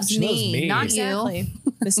 She loves me, not exactly. you.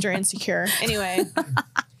 Mr. Insecure. Anyway.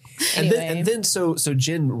 And then so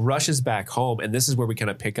Jin rushes back home, and this is where we kind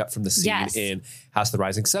of pick up from the scene in House of the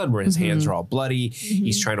Rising Sun, where his hands are all bloody.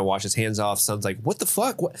 He's trying to wash his hands off. Son's like, "What the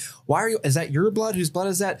fuck? Why are you? Is that your blood? Whose blood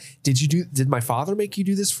is that? Did my father make you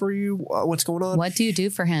do this for you? What's going on? What do you do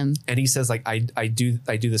for him?" And he says, like, I do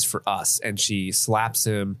this for us. And she slaps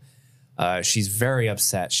him. She's very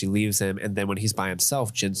upset. She leaves him, and then when he's by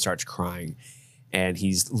himself, Jin starts crying, and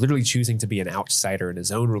he's literally choosing to be an outsider in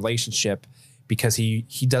his own relationship, because he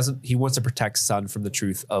wants to protect Sun from the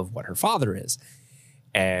truth of what her father is.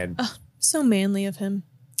 And so manly of him.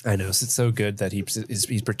 I know. It's so good that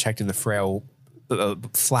he's protecting the frail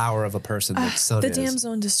flower of a person that Sun is. The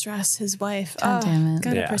damsel in distress, his wife. God damn it.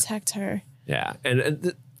 Gotta protect her. Yeah.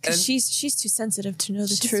 And she's too sensitive to know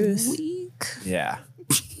the truth. Weak. Yeah.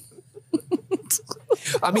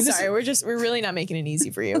 I mean, sorry, we're really not making it easy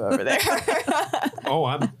for you over there.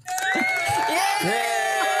 I'm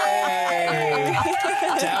Yay!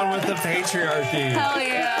 Down with the patriarchy. Hell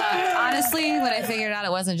yeah. Honestly, when I figured out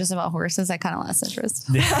it wasn't just about horses, I kind of lost interest.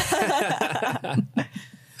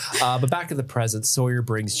 But back in the present, Sawyer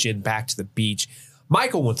brings Jin back to the beach.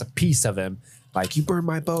 Michael wants a piece of him. Like, you burned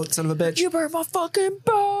my boat, son of a bitch. You burned my fucking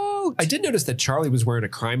boat. I did notice that Charlie was wearing a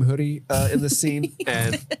crime hoodie in the scene.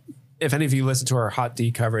 And if any of you listen to our Hot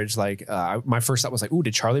D coverage, like my first thought was like, ooh,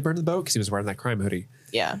 did Charlie burn the boat? Because he was wearing that crime hoodie.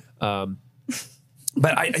 Yeah.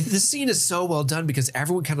 But this scene is so well done because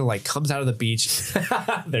everyone kind of like comes out of the beach.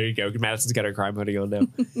 There you go. Madison's got her crime hoodie on now.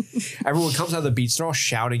 Everyone comes out of the beach. They're all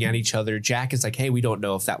shouting at each other. Jack is like, hey, we don't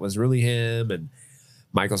know if that was really him. And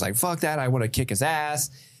Michael's like, fuck that. I want to kick his ass.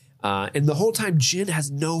 And the whole time, Jin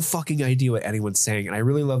has no fucking idea what anyone's saying. And I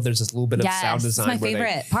really love there's this little bit of sound design. That's my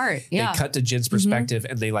favorite part. Yeah. They cut to Jin's perspective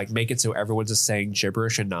and they like make it so everyone's just saying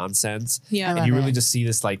gibberish and nonsense. Yeah. And you really just see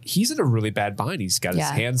this, like, he's in a really bad bind. He's got his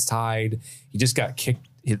hands tied. He just got kicked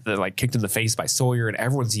in the face by Sawyer, and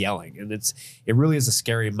everyone's yelling. And it really is a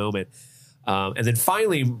scary moment. And then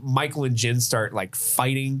finally, Michael and Jin start like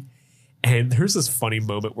fighting. And there's this funny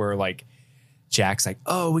moment where like Jack's like,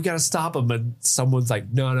 oh, we got to stop him. And someone's like,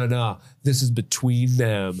 no. This is between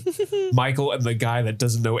them. Michael and the guy that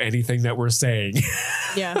doesn't know anything that we're saying.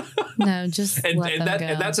 Yeah. No, just let them go.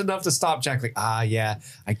 And that's enough to stop Jack. Like, yeah,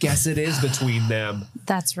 I guess it is between them.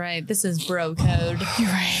 That's right. This is bro code. You're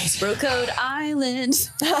right. Bro code island.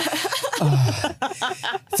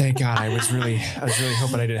 Thank God. I was really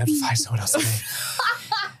hoping I didn't have to find someone else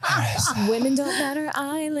today. Women don't matter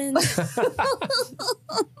island.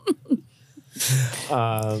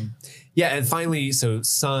 And finally, so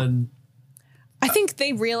Sun, I think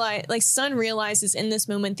they realize, like, Sun realizes in this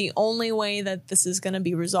moment the only way that this is going to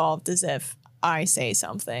be resolved is if I say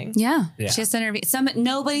something. Yeah. She has to intervene.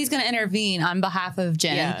 Nobody's going to intervene on behalf of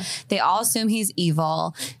Jin. Yeah. They all assume he's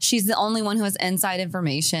evil. She's the only one who has inside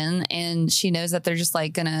information, and she knows that they're just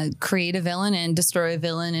like going to create a villain and destroy a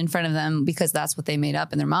villain in front of them because that's what they made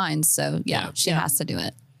up in their minds. So she has to do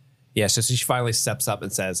it. Yeah, so she finally steps up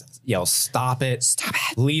and says, stop it. Stop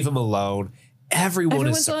it. Leave him alone. Everyone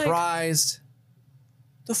is surprised.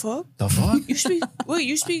 Like, the fuck?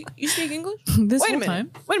 You speak English? Wait a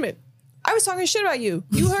minute. I was talking shit about you.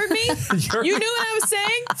 You heard me? You knew what I was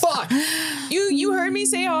saying? Fuck. You heard me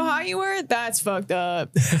say how high you were? That's fucked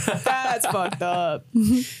up. That's fucked up.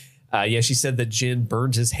 She said that Jin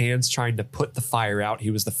burned his hands trying to put the fire out.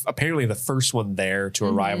 He was apparently the first one there to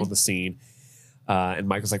arrive on the scene. And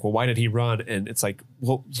Michael's like, well, why did he run? And it's like,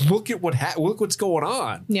 well, look what's going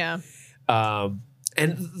on. Yeah.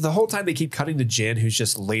 And the whole time they keep cutting to Jin, who's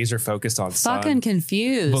just laser focused on Sun. Fucking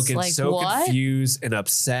confused. Looking like, so what? confused and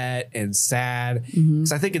upset and sad.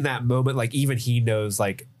 Because I think in that moment, like, even he knows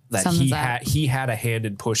like that he had a hand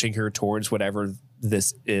in pushing her towards whatever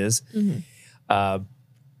this is.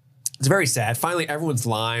 It's very sad. Finally, everyone's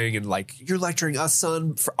lying and like, you're lecturing us,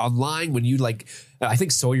 son, on lying when you like, I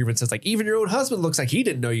think Sawyer even says like, even your own husband looks like he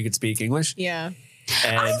didn't know you could speak English. Yeah.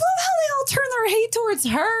 And I love how they all turn their hate towards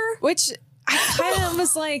her. Which I kind of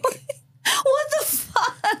was like, what the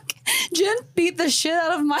fuck? Jen beat the shit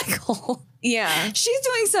out of Michael. Yeah. She's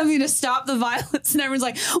doing something to stop the violence, and everyone's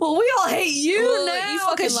like, well, we all hate you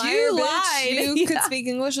now because you lied. You could speak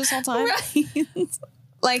English this whole time. Right.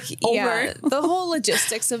 Like, the whole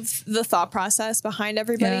logistics of the thought process behind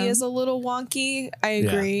everybody is a little wonky. I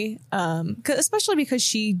agree. Especially because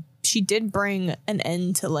she did bring an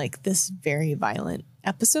end to like this very violent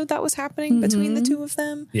episode that was happening between the two of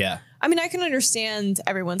them. Yeah. I mean, I can understand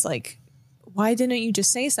everyone's like, why didn't you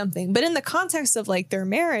just say something? But in the context of like their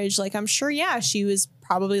marriage, like, I'm sure, she was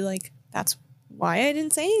probably like, that's why I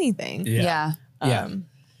didn't say anything. Yeah.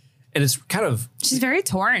 And it's kind of, she's very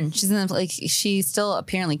torn. She's in like, she still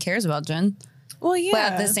apparently cares about Jen. Well, yeah. But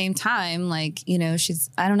at the same time, like, you know,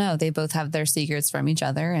 I don't know. They both have their secrets from each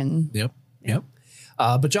other. And Yep.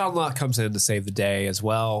 But John Locke comes in to save the day as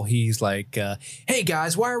well. He's like, hey,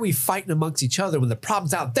 guys, why are we fighting amongst each other when the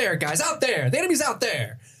problem's out there, guys? Out there. The enemy's out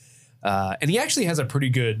there. And he actually has a pretty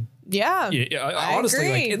good... Yeah. Honestly,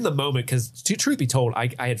 agree. like in the moment, because truth be told, I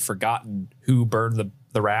had forgotten who burned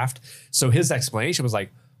the raft. So his explanation was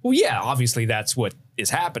like, well, yeah, obviously that's what is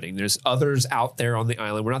happening. There's others out there on the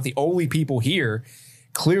island. We're not the only people here.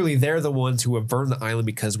 Clearly, they're the ones who have burned the island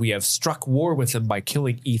because we have struck war with them by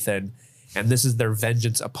killing Ethan. And this is their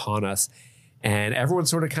vengeance upon us. And everyone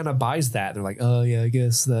sort of kind of buys that. They're like, oh, yeah, I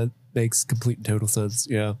guess that makes complete and total sense.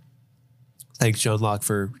 Yeah. Thanks, John Locke,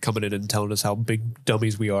 for coming in and telling us how big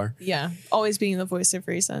dummies we are. Yeah. Always being the voice of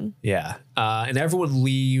reason. Yeah. And everyone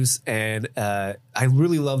leaves. And I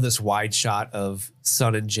really love this wide shot of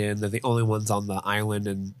Sun and Jin. They're the only ones on the island,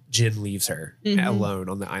 and Jin leaves her alone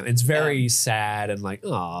on the island. It's very sad and like,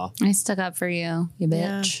 aw. I stuck up for you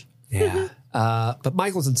bitch. Yeah. But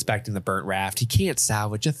Michael's inspecting the burnt raft. He can't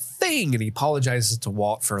salvage a thing. And he apologizes to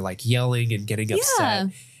Walt for like yelling and getting upset.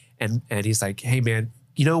 And he's like, hey, man,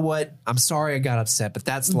 you know what? I'm sorry I got upset, but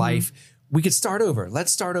that's life. We could start over.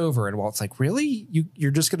 Let's start over. And Walt's like, really?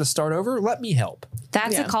 You're just going to start over? Let me help.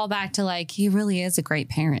 That's a callback to like, he really is a great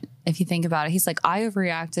parent. If you think about it, he's like, I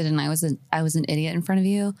overreacted and I was an idiot in front of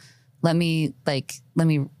you. Let me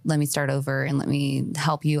start over and let me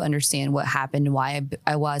help you understand what happened and why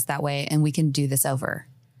I was that way. And we can do this over.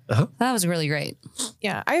 That was really great.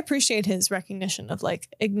 Yeah. I appreciate his recognition of like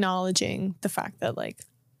acknowledging the fact that like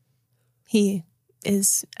he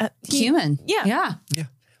is human. Yeah.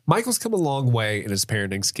 Michael's come a long way in his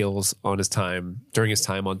parenting skills during his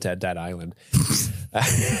time on Dead Dad Island.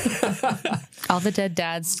 All the dead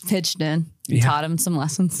dads pitched in. Taught him some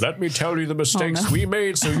lessons. Let me tell you the mistakes we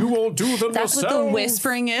made so you won't do them That's yourself. what the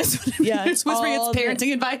whispering is. Yeah. It's whispering. It's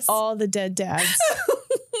parenting advice. All the dead dads.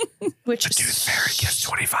 Which A tooth fairy gives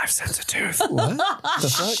 25 cents a tooth. What? The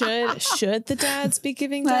fuck? should the dads be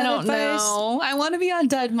giving dad I don't advice? know. I want to be on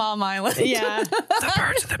Dead Mom Island. Yeah. The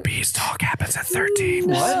birds and the bees talk happens at 13.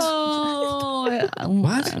 What?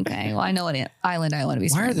 What? Okay. Well, I know what island I want to be.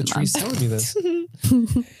 Why are the trees telling me this?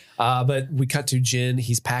 But we cut to Jin.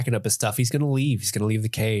 He's packing up his stuff. He's going to leave. He's going to leave the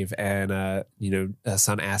cave. And,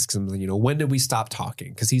 Sun asks him, when did we stop talking?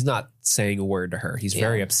 Because he's not saying a word to her. He's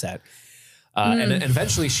very upset. And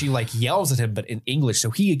eventually she like yells at him, but in English. So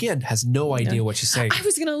he, again, has no idea what she's saying. I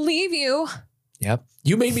was going to leave you. Yep.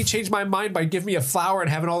 You made me change my mind by giving me a flower and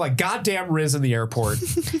having all that goddamn Riz in the airport.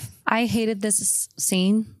 I hated this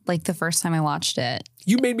scene like the first time I watched it.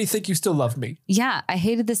 You made me think you still love me. Yeah, I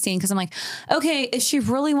hated this scene because I'm like, okay, if she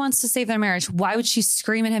really wants to save their marriage, why would she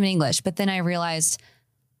scream at him in English? But then I realized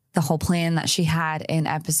the whole plan that she had in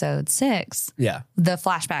episode 6. Yeah. The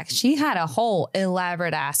flashback. She had a whole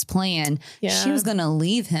elaborate ass plan. Yeah. She was going to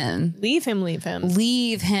leave him. Leave him. Make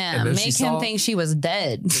him think she was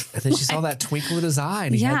dead. And then she saw that twinkle in his eye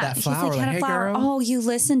and he had that flower. He's like, Hey, girl. Oh, you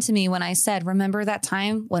listened to me when I said, remember that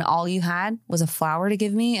time when all you had was a flower to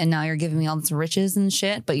give me and now you're giving me all this riches and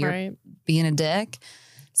shit, but you're being a dick.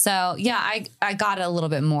 So, yeah, I got it a little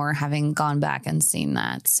bit more having gone back and seen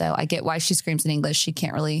that. So I get why she screams in English. She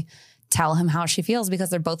can't really tell him how she feels because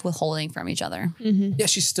they're both withholding from each other. Mm-hmm. Yeah,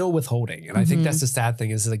 she's still withholding. And I think that's the sad thing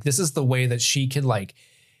is like this is the way that she can like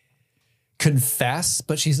confess,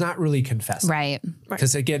 but she's not really confessing. Right.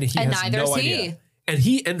 Because again, he has no idea.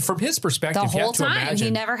 And from his perspective, The you whole have to time, imagine,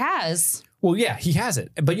 he never has. Well, yeah, he has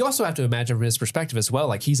it. But you also have to imagine from his perspective as well.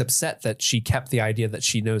 Like he's upset that she kept the idea that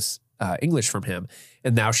she knows English from him.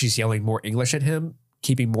 And now she's yelling more English at him,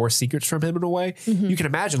 keeping more secrets from him in a way. You can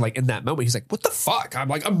imagine like in that moment, he's like, what the fuck? I'm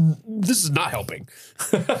like, this is not helping.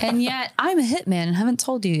 And yet I'm a hitman and haven't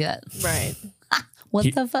told you yet. Right.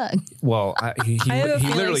 What the fuck? Well, he I have a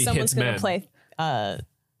feeling literally someone's hits going men. to play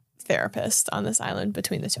therapist on this island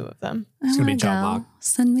between the two of them. It's going to be John Locke.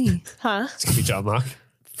 Send me. Huh? It's going to be John Locke.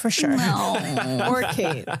 For sure. No. Or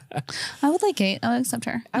Kate. I would like Kate. I would accept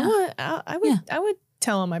her. I would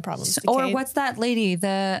tell him my problems to Or Kate. what's that lady?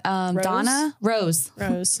 The Donna? Rose.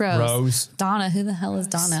 Donna. Who the hell is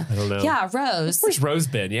Donna? I don't know. Yeah, Rose. Where's Rose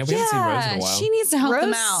been? Yeah, we haven't seen Rose in a while. She needs to help them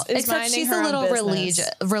Rose out. is Except minding she's her a own little business.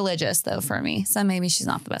 religious though for me. So maybe she's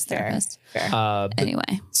not the best therapist. Fair.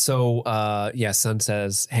 Anyway. So, Sun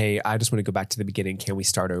says, hey, I just want to go back to the beginning. Can we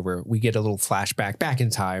start over? We get a little flashback back in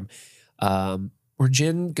time where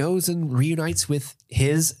Jin goes and reunites with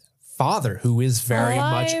his father, who is very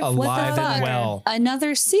much alive and well.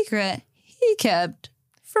 Another secret he kept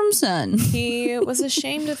from Sun. He was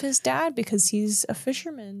ashamed of his dad because he's a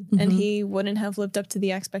fisherman and he wouldn't have lived up to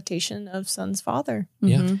the expectation of Sun's father.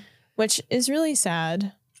 Yeah. Which is really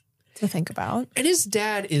sad to think about. And his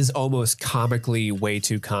dad is almost comically way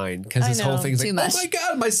too kind because his whole thing's like, much. oh my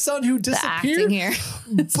God, my son who The acting disappeared.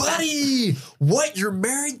 here. Buddy, what? You're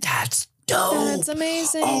married? That's dope. That's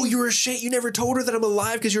amazing. Oh, you were ashamed. You never told her that I'm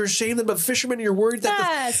alive because you're ashamed that I'm a fisherman and you're worried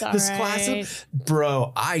that That's this all class. right.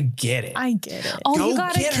 Bro, I get it. I get it. Oh, Go you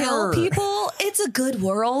gotta get kill her. people? It's a good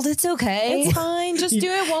world. It's okay. It's fine. Just do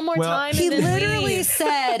it one more Well, time. He and then literally leave.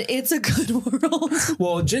 said it's a good world.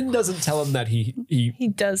 Well, Jin doesn't tell him that he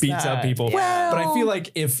does beats that. up people. Yeah. But I feel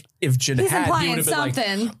like if Jin He's had, he implying would have been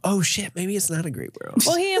something. like, oh shit, maybe it's not a great world.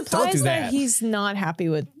 Well, he Don't implies do that. that. He's not happy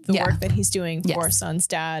with the Yeah. work that he's doing for Yes. Sun's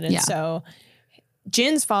dad. And Yeah. so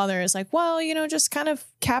Jin's father is like, well, just kind of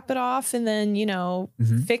cap it off and then,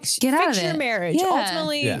 fix Get out fix of your it. marriage. Yeah.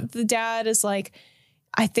 Ultimately, Yeah. the dad is like,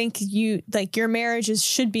 I think your marriages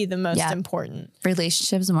should be the most Yeah. important.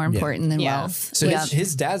 Relationships are more important than Yeah. wealth. So Yeah.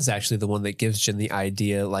 his dad's actually the one that gives Jin the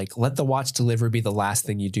idea, like, let the watch delivery be the last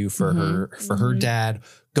thing you do for her dad.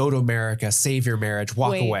 Go to America, save your marriage,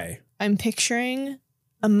 walk Wait. away. I'm picturing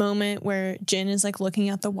a moment where Jin is like looking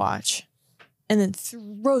at the watch and then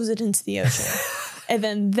throws it into the ocean. And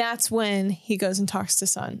then that's when he goes and talks to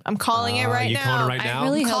Sun. I'm calling it right you now. calling it right now? I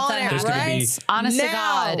really I'm hope calling that it There's gonna happens. be- Honest to now.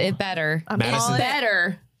 God, it better. I'm Madison- calling It's it.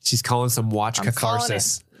 better. She's calling some watch I'm calling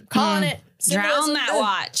catharsis. it. Calling it. Drown Symbolism. that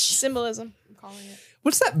watch. Symbolism. I'm calling it.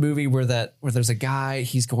 What's that movie where there's a guy,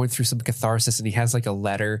 he's going through some catharsis and he has like a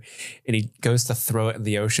letter and he goes to throw it in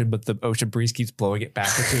the ocean, but the ocean breeze keeps blowing it back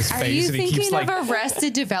into his Are face you and he thinking keeps of like,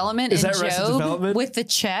 Arrested Development Is and that Arrested Job Development? with the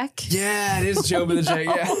check? yeah, it is Job in the J.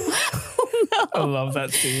 Yeah. I love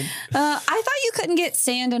that scene. I thought you couldn't get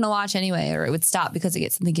sand in a watch anyway, or it would stop because it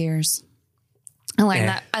gets in the gears. I learned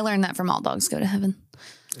that. I learned that from All Dogs Go to Heaven.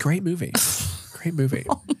 Great movie. Great movie.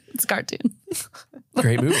 It's a cartoon.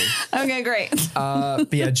 Great movie. Okay, great.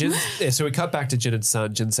 But yeah, so we cut back to Jin and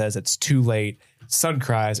Sun. Jin says it's too late. Sun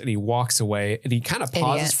cries and he walks away and he kind of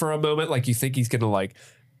pauses Idiot. for a moment, like you think he's gonna like,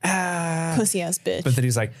 Pussy ass bitch. but then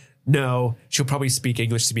he's like, no, she'll probably speak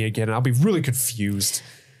English to me again, and I'll be really confused.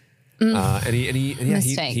 And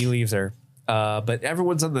he leaves her. But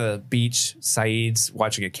everyone's on the beach. Saeed's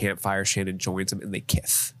watching a campfire. Shannon joins him and they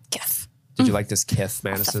kiss. Kiss. Did you like this kiss,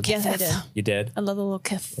 Madison? Yes, I did. You did? I love the little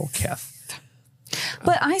kiss. Little kiss.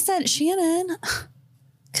 But I said, Shannon,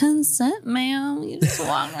 consent, ma'am. You just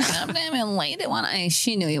walked right up to him and laid it one.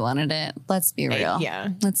 She knew he wanted it. Let's be real. Yeah.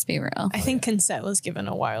 Let's be real. I think consent was given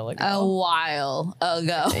a while ago. A while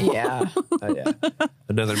ago. Yeah. Oh, yeah.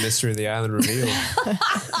 Another mystery of the island revealed.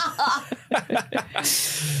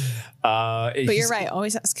 But you're right.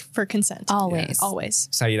 Always ask for consent. Always. Always.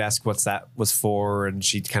 Saeed asks what's that was for, and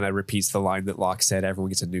she kind of repeats the line that Locke said, everyone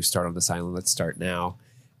gets a new start on this island. Let's start now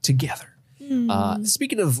together.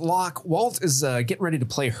 Speaking of Locke, Walt is getting ready to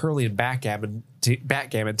play Hurley and backgammon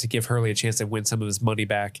to give Hurley a chance to win some of his money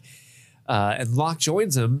back. And Locke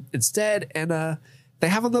joins him instead, and they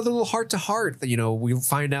have another little heart-to-heart. We'll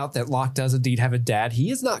find out that Locke does indeed have a dad.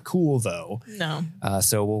 He is not cool, though. No.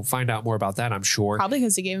 So we'll find out more about that, I'm sure. Probably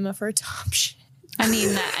because he gave him a fur option.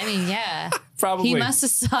 Yeah. Probably. He must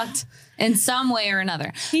have sucked in some way or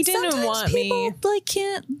another. He didn't Sometimes want people, me.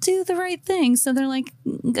 can't do the right thing, so they're like,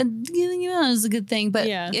 giving you out is a good thing. But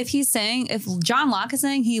Yeah. if John Locke is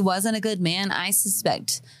saying he wasn't a good man, I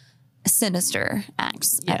suspect sinister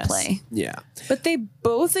acts at Yes. play. Yeah. But they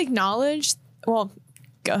both acknowledged. Well,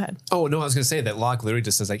 go ahead. Oh, no, I was going to say that Locke literally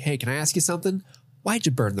just says, like, hey, can I ask you something? Why'd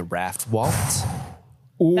you burn the raft, Walt?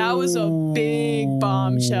 That was a big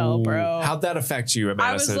bombshell, bro. How'd that affect you, Madison?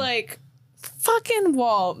 I was like, fucking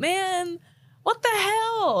Walt, man. What the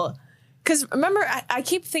hell? Because remember, I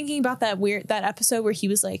keep thinking about that episode where he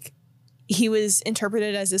was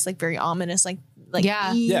interpreted as this like very ominous, like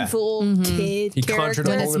Yeah. evil kid He character. conjured a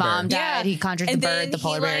When his polar mom bear. died, he conjured the And bird, then the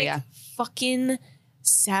polar he, bear. Yeah. fucking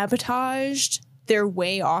sabotaged their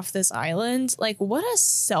way off this island. Like, what a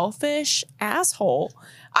selfish asshole.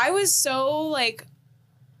 I was so like,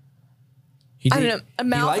 I don't know, a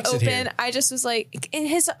mouth likes it open. here. I just was like,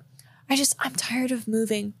 I'm tired of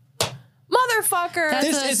moving. Motherfucker. That's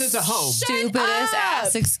This isn't a home. Stupidest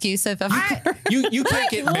ass excuse I've ever heard. You can't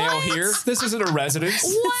get mail here. This isn't a residence.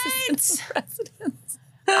 What?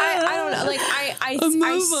 I don't know. Like I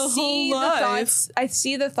see the thoughts. I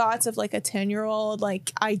see the thoughts of like a 10-year-old.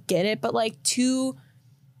 Like I get it, but like to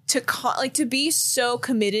be so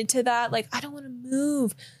committed to that. Like I don't want to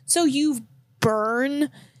move. So you burn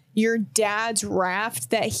your dad's raft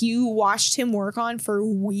that you watched him work on for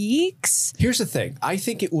weeks. Here's the thing. I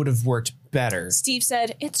think it would have worked better. Steve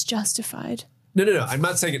said it's justified. No. I'm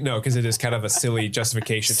not saying it no, because it is kind of a silly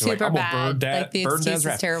justification to like, Super I'm gonna burn bad. Like the burn excuse dad's is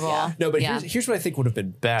raft. terrible. No, but Yeah. here's what I think would have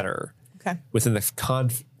been better Okay. within the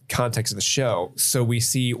context of the show. So we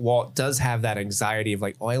see Walt does have that anxiety of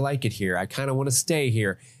like, oh, I like it here. I kind of want to stay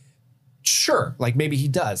here. Sure. Like maybe he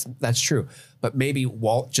does. That's true. But maybe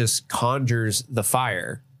Walt just conjures the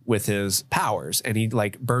fire with his powers and he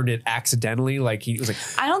like burned it accidentally. Like he was like,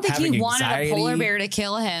 I don't think he wanted anxiety. a polar bear to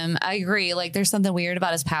kill him. I agree. Like there's something weird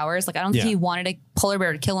about his powers. Like I don't think he wanted a polar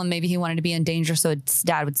bear to kill him. Maybe he wanted to be in danger so his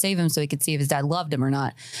dad would save him so he could see if his dad loved him or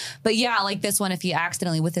not. But yeah, like this one, if he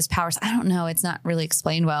accidentally with his powers, I don't know. It's not really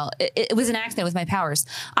explained well. It was an accident with my powers.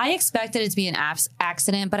 I expected it to be an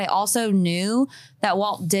accident, but I also knew that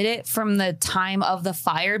Walt did it from the time of the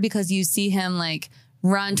fire because you see him like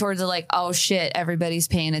run towards it like, oh shit, everybody's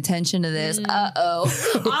paying attention to this.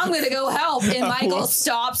 Uh-oh, I'm going to go help. And Michael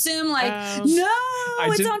stops him like, no,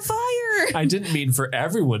 it's on fire. I didn't mean for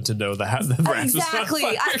everyone to know that. The rats was on Exactly.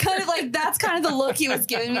 fire. I kind of like, that's kind of the look he was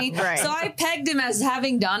giving me. Right. So I pegged him as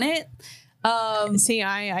having done it. See,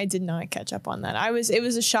 I did not catch up on that. It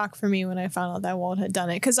was a shock for me when I found out that Walt had done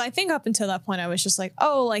it. Because I think up until that point, I was just like,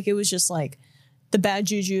 oh, like it was just like the bad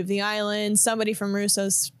juju of the island, somebody from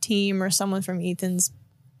Russo's team or someone from Ethan's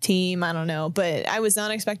team. I don't know. But I was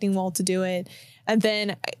not expecting Walt to do it. And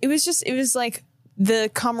then it was like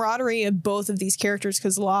the camaraderie of both of these characters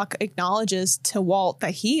because Locke acknowledges to Walt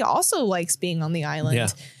that he also likes being on the island. Yeah.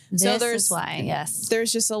 So there's why, yes.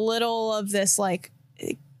 There's just a little of this like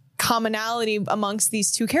commonality amongst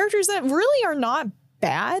these two characters that really are not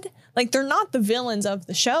bad. Like they're not the villains of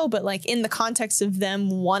the show, but like in the context of them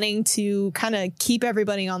wanting to kind of keep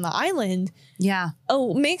everybody on the island,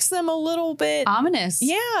 makes them a little bit ominous.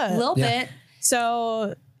 Yeah, a little bit.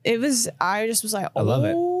 So I just was like, I love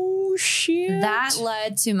it. Oh shit. That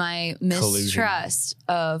led to my mistrust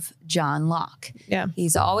of John Locke. Yeah.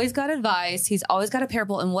 He's always got advice. He's always got a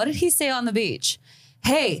parable. And what did he say on the beach?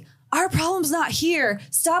 Hey, our problem's not here.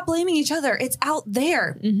 Stop blaming each other. It's out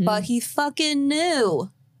there. Mm-hmm. But he fucking knew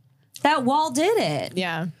that Walt did it.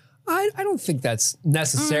 Yeah. I don't think that's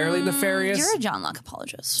necessarily nefarious. You're a John Locke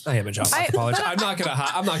apologist. I am a John Locke apologist. I'm not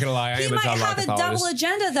gonna lie. I He am a might John Locke have a apologist. double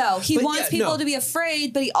agenda, though. He But wants people to be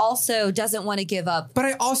afraid, but he also doesn't want to give up But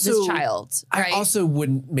I also this child. Right? I also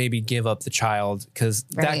wouldn't maybe give up the child because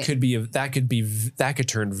Right. that could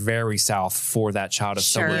turn very south for that child if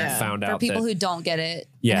someone found For out people that, who don't get it,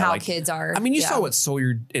 Yeah, and how like- kids are. I mean, you saw what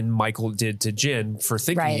Sawyer and Michael did to Jen for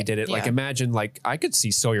thinking he Right. did it. Like, Yeah. imagine, like, I could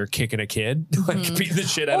see Sawyer kicking a kid, like beating the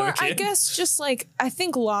shit out of Or a kid. I guess just like, I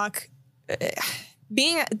think Locke,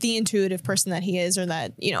 being the intuitive person that he is, or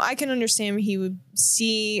that, you know, I can understand he would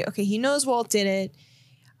see, okay, he knows Walt did it.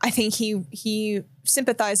 I think he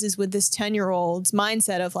sympathizes with this 10-year-old's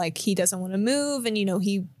mindset of like, he doesn't want to move. And, you know,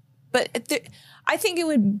 I think it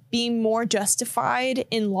would be more justified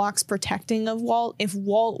in Locke's protecting of Walt if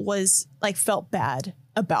Walt was like, felt bad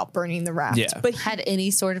about burning the raft. Yeah. But had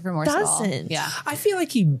any sort of remorse at all. doesn't. Yeah. I feel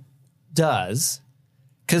like he does.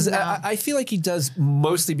 Because I feel like he does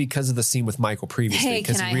mostly because of the scene with Michael previously. Hey,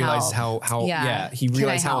 Because can he I realized help? how he Can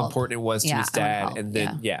realized I how help? important it was to Yeah, his I wanna dad. help. And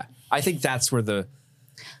then, I think that's where the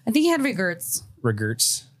I think he had regrets.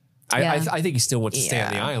 regrets. Yeah. I think he still wants to stay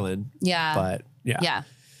on the Yeah. island. Yeah. But Yeah.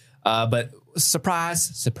 But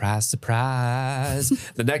surprise.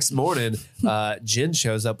 The next morning, Jin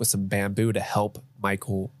shows up with some bamboo to help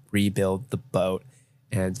Michael rebuild the boat.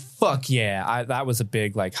 And fuck yeah, that was a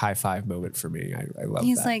big like high five moment for me. I love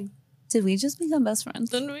He's that. like, did we just become best friends?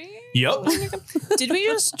 Didn't we? Yep. Did we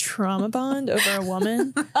just trauma bond over a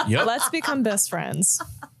woman? Yep. Let's become best friends.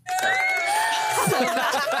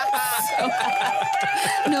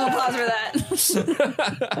 No applause for that.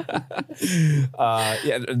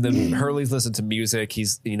 And then Hurley's listening to music.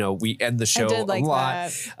 He's, we end the show did like a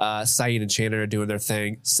lot. Saeed and Shannon are doing their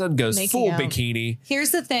thing. Sun goes Making full out. bikini.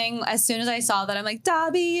 Here's the thing. As soon as I saw that, I'm like,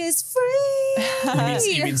 Dobby is free.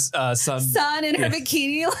 You mean Sun? Sun in her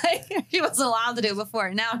bikini, like she wasn't allowed to do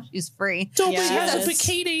before. Now she's free. Dobby Yes. has a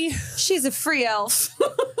bikini. She's a free elf.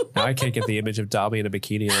 Now I can't get the image of Dobby in a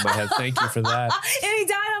bikini in my head. Thank you for that. And he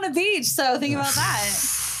died on a beach, so think about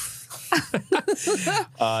that.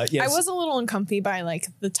 Yes. I was a little uncomfy by like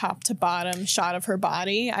the top to bottom shot of her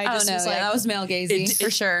body. I just was like, that was male gazing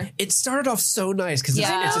for sure. It started off so nice because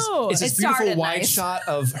Yeah. it's this It beautiful started wide nice. shot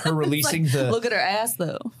of her releasing the. Look at her ass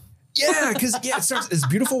though. Yeah, because it starts this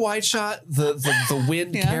beautiful wide shot. The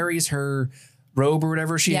wind carries her robe or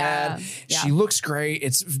whatever she Yeah. had. Yeah. She looks great.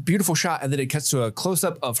 It's a beautiful shot, and then it cuts to a close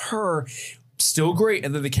up of her. Still great,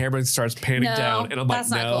 and then the camera starts panning No, down, and I'm like,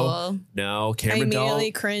 that's not cool. no, I camera don't.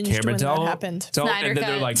 immediately cringed Camera when that don't. happened. Don't. Snyder And then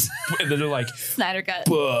they're like, Snyder cut.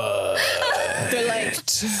 but They're like,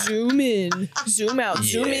 zoom in, zoom out,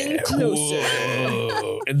 zoom in closer.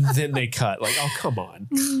 whoa. And then they cut. Like, oh, come on.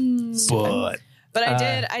 But But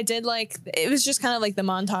I did like, it was just kind of like the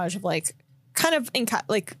montage of like, kind of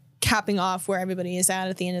like capping off where everybody is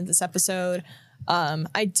at the end of this episode.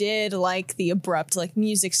 I did like the abrupt like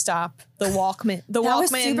music stop. The Walkman. That was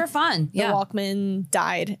super fun. The Walkman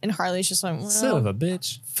died, and Harley's just like, well, son of a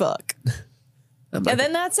bitch. Fuck. And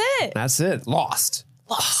then that's it. That's it. Lost.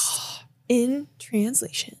 In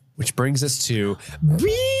translation. Which brings us to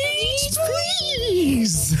Beach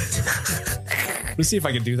Please. Let's see if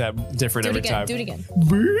I can do that different every time. Do it again.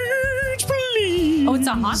 Beach Please. Oh, it's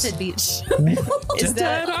a haunted beach. Is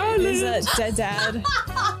that Dead Dad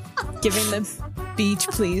giving the Beach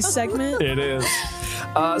Please segment? It is.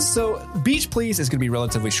 So Beach Please is going to be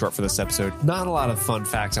relatively short for this episode. Not a lot of fun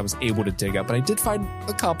facts I was able to dig up, but I did find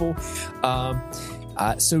a couple.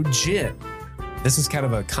 So Jin, this is kind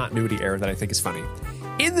of a continuity error that I think is funny.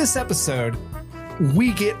 In this episode,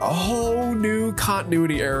 we get a whole new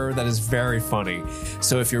continuity error that is very funny.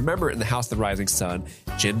 So if you remember in the House of the Rising Sun,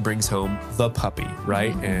 Jin brings home the puppy,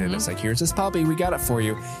 right? Mm-hmm. And it's like, here's this puppy, we got it for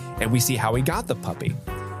you. And we see how he got the puppy.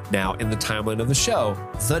 Now, in the timeline of the show,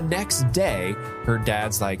 the next day, her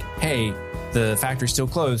dad's like, hey, the factory's still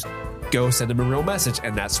closed. Go send him a real message.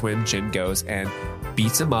 And that's when Jin goes and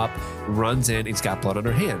beats him up, runs in. He's got blood on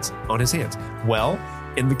his hands. Well,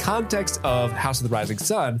 in the context of House of the Rising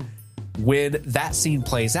Sun, when that scene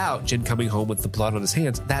plays out, Jin coming home with the blood on his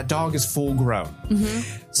hands, that dog is full grown.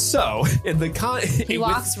 Mm-hmm. So in the he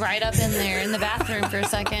walks right up in there in the bathroom for a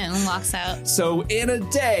second and walks out. So in a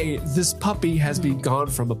day, this puppy has been gone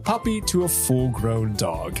from a puppy to a full grown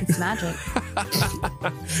dog. It's magic.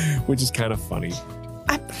 Which is kind of funny.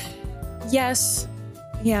 Yes.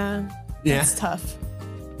 Yeah. That's tough.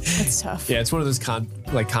 That's tough. Yeah, it's one of those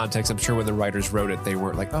contexts. I'm sure when the writers wrote it, they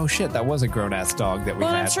weren't like, "Oh shit, that was a grown ass dog that we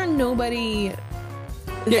had." I'm sure nobody.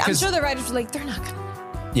 Yeah, I'm sure the writers were like, "They're not gonna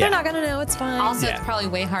know. They're not gonna know. It's fine." Also, it's probably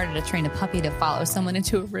way harder to train a puppy to follow someone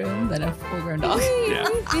into a room than a full-grown dog. Yeah.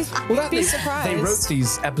 Be surprised. They wrote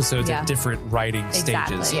these episodes at different writing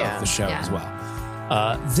stages of the show as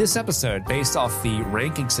well. This episode, based off the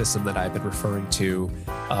ranking system that I've been referring to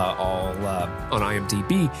on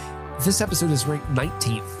IMDb. This episode is ranked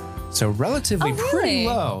 19th, so relatively pretty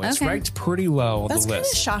low. It's ranked pretty low on the list. That's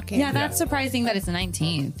kind of shocking. Yeah, that's surprising that it's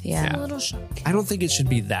 19th. Yeah. A little shocking. I don't think it should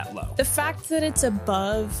be that low. The fact that it's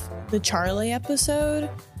above the Charlie episode,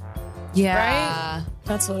 right?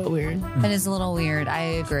 That's a little weird. That is a little weird. I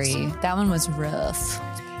agree. That one was rough.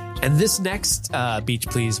 And this next Beach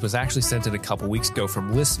Please was actually sent in a couple weeks ago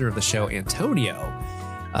from listener of the show, Antonio.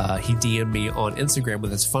 He DM'd me on Instagram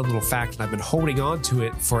with this fun little fact, and I've been holding on to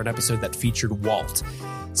it for an episode that featured Walt.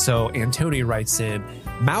 So Antonio writes in,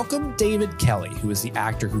 Malcolm David Kelly, who is the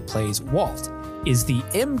actor who plays Walt, is the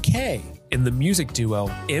MK in the music duo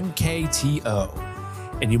MKTO.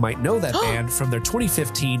 And you might know that band from their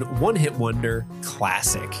 2015 one-hit wonder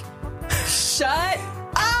classic. Shut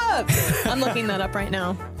up! I'm looking that up right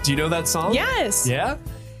now. Do you know that song? Yes. Yeah?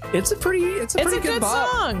 It's a pretty good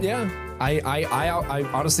song. Yeah. I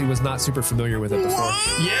honestly was not super familiar with it before.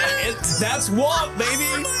 Yeah, that's Walt, baby.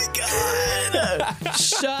 Oh my God.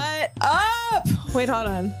 Shut up. Wait, hold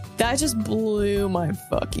on. That just blew my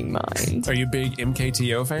fucking mind. Are you a big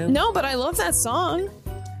MKTO fan? No, but I love that song.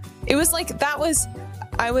 It was like,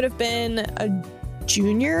 I would have been a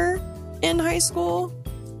junior in high school.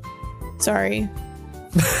 Sorry.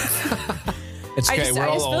 It's okay.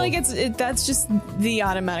 I just feel like that's just the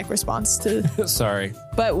automatic response to. Sorry.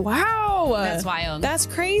 But wow. That's wild. That's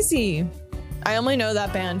crazy. I only know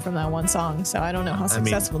that band from that one song, so I don't know how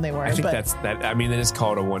successful they were. I think that's that. I mean, it is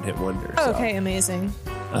called a one-hit wonder. Oh, okay, amazing.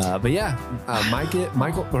 But yeah,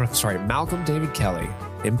 Malcolm David Kelly,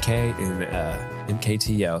 MK and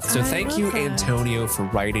MKTO. So thank you, Antonio, for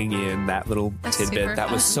writing in that little tidbit.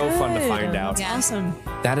 That was so fun to find out. That's awesome.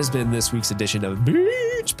 That has been this week's edition of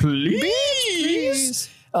Beach Please.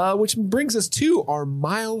 Which brings us to our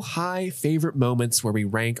Mile High favorite moments, where we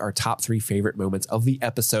rank our top 3 favorite moments of the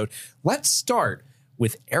episode. Let's start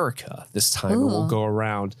with Erica this time, and we'll go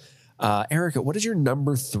around. Erica, what is your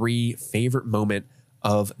number 3 favorite moment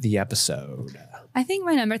of the episode? I think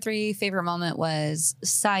my number 3 favorite moment was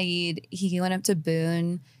Saeed. He went up to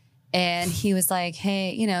Boone and he was like,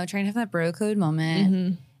 hey, trying to have that bro code moment.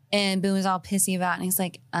 Mm-hmm. And Boone was all pissy about it. And he's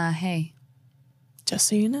like, hey, just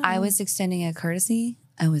so you know, I was extending a courtesy.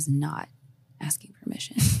 I was not asking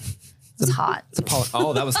permission. It was hot.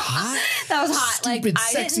 Oh, that was hot? That was hot. Stupid,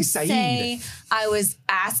 I didn't sexy Saeed. say I was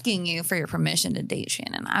asking you for your permission to date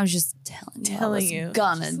Shannon. I was just telling you I was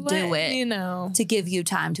gonna do it to give you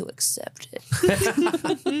time to accept it.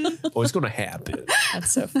 Oh, it's gonna happen.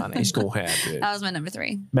 That's so funny. It's gonna happen. That was my number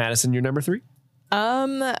 3. Madison, your number 3?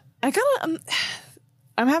 I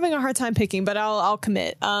I'm having a hard time picking, but I'll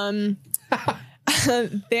commit. I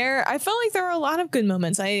felt like there were a lot of good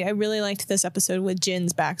moments. I really liked this episode with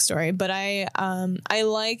Jin's backstory, but I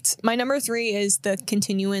liked my number 3 is the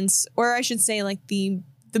continuance, or I should say like the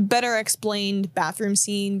better explained bathroom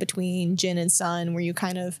scene between Jin and Sun, where you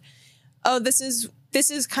kind of, this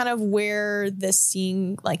is kind of where this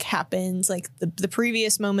scene like happens, like the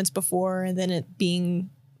previous moments before, and then it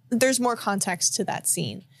being, there's more context to that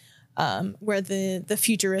scene. Where the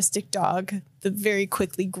futuristic dog, the very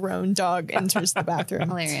quickly grown dog, enters the bathroom.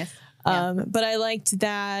 Hilarious. But I liked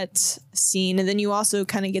that scene. And then you also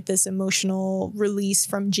kind of get this emotional release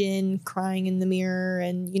from Jin crying in the mirror.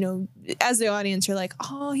 And, you know, as the audience, you're like,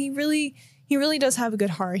 oh, he really does have a good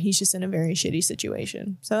heart. He's just in a very shitty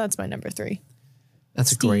situation. So that's my number 3.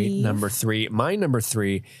 That's a great number 3. My number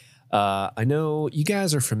 3, I know you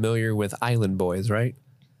guys are familiar with Island Boys, right?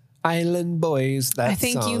 Island Boys. That I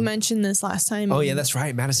think song. you mentioned this last time. Oh, yeah, that's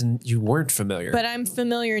right. Madison, you weren't familiar. But I'm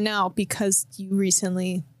familiar now because you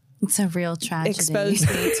recently It's a real tragedy. exposed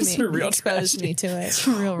me to It's a real me to it. It's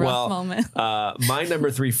a real rough moment. My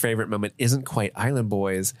number 3 favorite moment isn't quite Island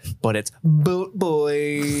Boys, but it's Boat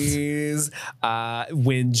Boys.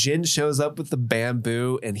 When Jin shows up with the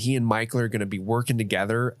bamboo and he and Michael are going to be working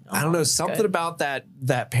together. I don't know, something good. about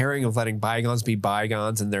that pairing of letting bygones be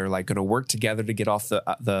bygones, and they're like going to work together to get off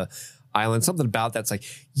the island. Something about that's like,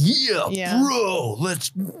 yeah, bro,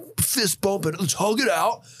 let's fist bump it. Let's hug it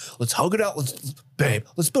out. Babe,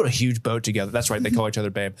 let's build a huge boat together. That's right. They call each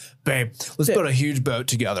other babe. Babe, let's build a huge boat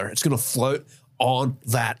together. It's going to float on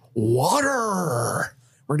that water.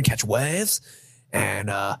 We're going to catch waves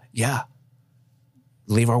and,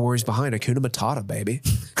 leave our worries behind. Hakuna Matata, baby.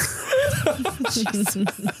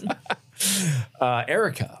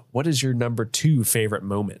 Erica, what is your number 2 favorite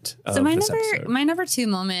moment of So episode? my number 2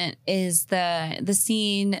 moment is the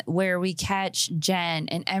scene where we catch Jen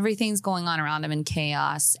and everything's going on around them in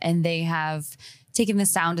chaos, and they have taken the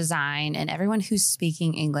sound design, and everyone who's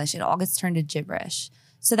speaking English, it all gets turned to gibberish.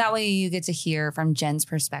 So that way you get to hear from Jen's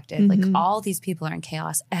perspective. Like, all these people are in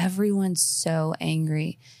chaos. Everyone's so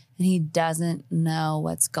angry, and he doesn't know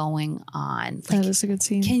what's going on. Like, That is a good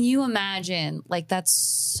scene. can you imagine? Like, that's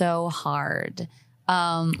so hard.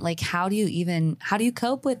 Like, how do you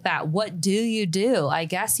cope with that? What do you do? I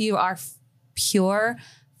guess you are pure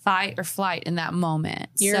fight or flight in that moment.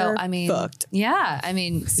 You're so I mean, fucked. Yeah, I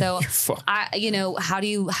mean, so how do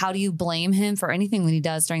you blame him for anything that he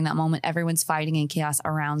does during that moment? Everyone's fighting in chaos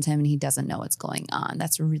around him, and he doesn't know what's going on.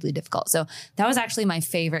 That's really difficult. So that was actually my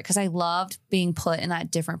favorite, because I loved being put in that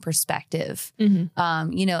different perspective.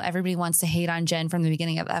 Everybody wants to hate on Jen from the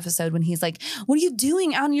beginning of the episode when he's like, "What are you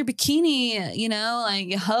doing out in your bikini? You know,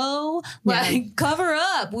 like, ho, like, cover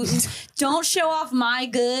up. Don't show off my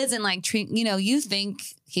goods." And like, treat, you think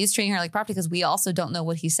he's treating her like property, because we also don't know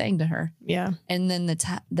what he's saying to her. Yeah. And then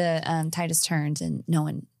the Titus turns, and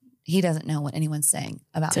he doesn't know what anyone's saying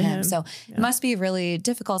about To him. him. So it must be really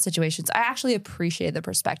difficult situations. I actually appreciate the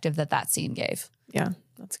perspective that scene gave. Yeah,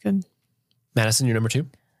 that's good. Madison, your number 2?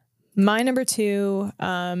 My number 2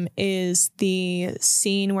 is the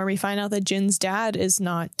scene where we find out that Jin's dad is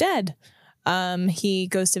not dead. He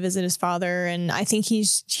goes to visit his father, and I think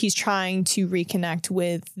he's trying to reconnect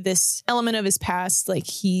with this element of his past. Like,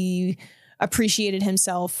 he appreciated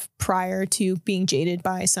himself prior to being jaded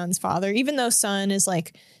by Sun's father. Even though Sun is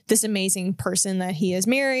like this amazing person that he has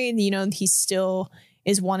married, he still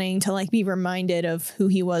is wanting to like be reminded of who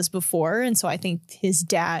he was before. And so I think his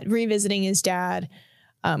dad, revisiting his dad,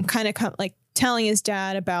 kind of like telling his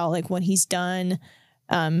dad about like what he's done.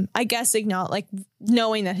 I guess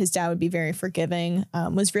knowing that his dad would be very forgiving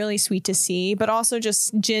was really sweet to see, but also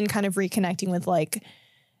just Jin kind of reconnecting with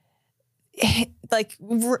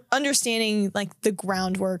understanding like the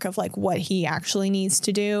groundwork of like what he actually needs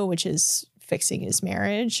to do, which is fixing his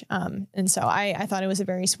marriage. And so I thought it was a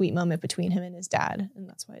very sweet moment between him and his dad, and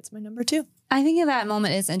that's why it's my number 2. I think that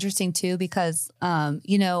moment is interesting too, because,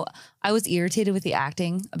 I was irritated with the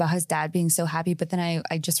acting about his dad being so happy, but then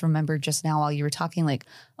I just remembered just now while you were talking, like,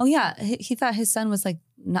 oh yeah, he thought his son was like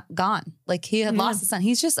not gone. Like, he had lost his son.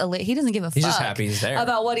 He's just he doesn't give a He's fuck just happy he's there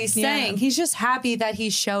about what he's saying. He's just happy that he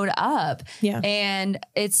showed up. Yeah. And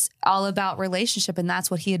it's all about relationship, and that's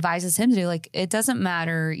what he advises him to do. Like, it doesn't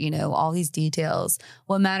matter, all these details.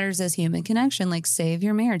 What matters is human connection. Like, save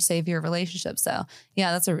your marriage, save your relationship. So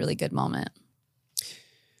yeah, that's a really good moment.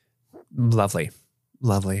 Lovely.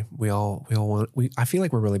 We all I feel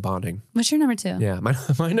like we're really bonding. What's your number 2? Yeah.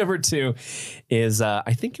 My number 2 is,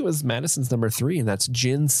 I think it was Madison's number 3, and that's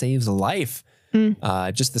Jin saves a life.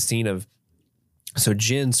 Just the scene of, so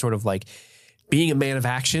Jin sort of like being a man of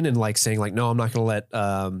action and like saying like, no, I'm not going to let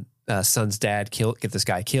Sun's dad get this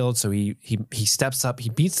guy killed. So he steps up, he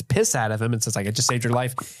beats the piss out of him and says like, I just saved your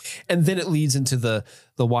life. And then it leads into the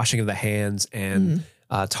washing of the hands and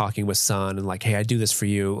talking with Sun and like, hey, I do this for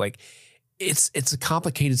you. Like it's a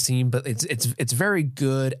complicated scene, but it's very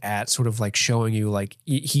good at sort of like showing you like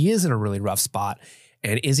he is in a really rough spot.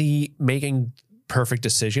 And is he making perfect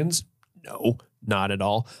decisions? No, not at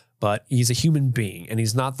all. But he's a human being and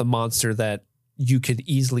he's not the monster that you could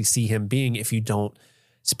easily see him being if you don't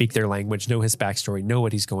speak their language, know his backstory, know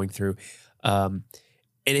what he's going through. And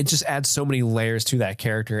it just adds so many layers to that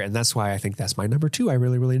character. And that's why I think that's my number 2. I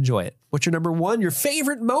really, really enjoy it. What's your number 1, your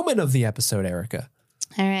favorite moment of the episode, Erica?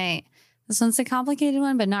 All right. This one's a complicated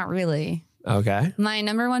one, but not really. Okay. My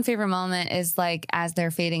number 1 favorite moment is like as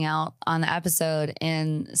they're fading out on the episode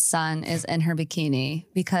and Sun is in her bikini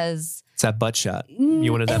because it's that butt shot.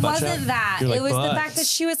 You wanted that butt shot? It wasn't that. Like, it was butts. The fact that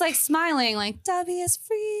she was like smiling, like Debbie is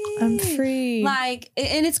free. I'm free. Like,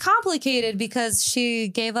 and it's complicated because she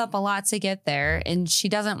gave up a lot to get there and she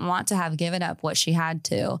doesn't want to have given up what she had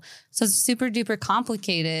to. So it's super duper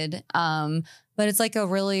complicated. But it's like a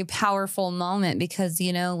really powerful moment because,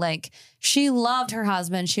 you know, like she loved her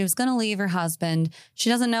husband. She was going to leave her husband. She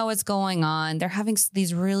doesn't know what's going on. They're having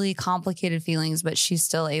these really complicated feelings, but she's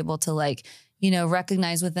still able to like, you know,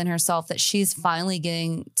 recognize within herself that she's finally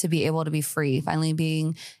getting to be able to be free, finally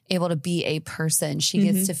being able to be a person. She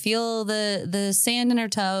gets to feel the sand in her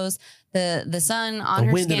toes, the sun on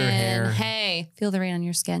her wind skin. in her hair. Hey, feel the rain on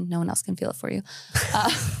your skin. No one else can feel it for you.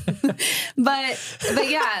 But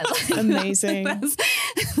yeah. Amazing.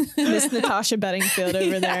 Miss Natasha Bedingfield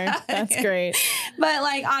over there. That's great. But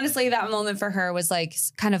like, honestly, that moment for her was like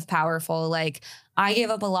kind of powerful. Like I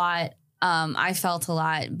gave up a lot. I felt a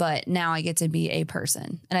lot, but now I get to be a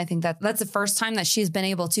person. And I think that's the first time that she's been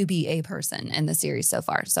able to be a person in the series so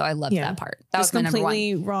far. So I loved that part. That Just was my number 1.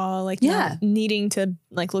 completely raw, like not needing to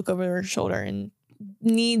like look over her shoulder and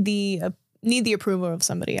need the approval of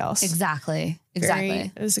somebody else. Exactly.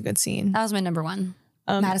 It was a good scene. That was my number 1.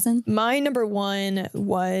 Madison? My number 1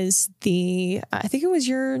 was I think it was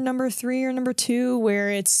your number 3 or number 2,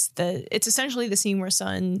 where it's essentially the scene where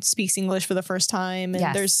Sun speaks English for the first time.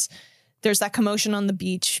 And there's that commotion on the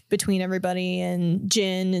beach between everybody, and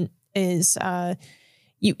Jin is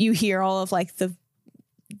you hear all of like the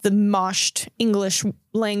moshed English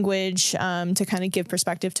language to kind of give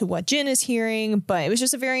perspective to what Jin is hearing. But it was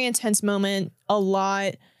just a very intense moment, a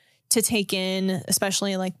lot to take in,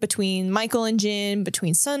 especially like between Michael and Jin,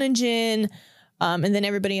 between Sun and Jin, and then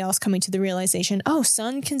everybody else coming to the realization, oh,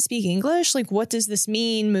 Sun can speak English. Like, what does this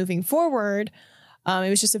mean moving forward? It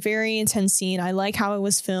was just a very intense scene. I like how it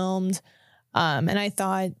was filmed. And I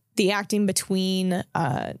thought the acting between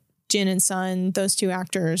Jin and Sun, those 2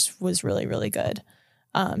 actors, was really, really good.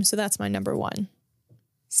 So that's my number 1.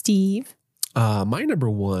 Steve? My number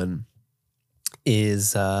 1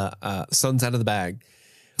 is Sun's out of the bag.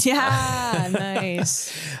 Yeah,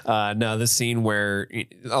 nice. No, this scene where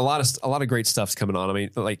a lot of great stuff's coming on. I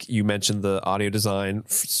mean, like you mentioned the audio design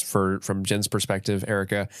from Jin's perspective,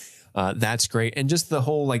 Erica. That's great. And just the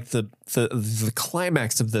whole, like the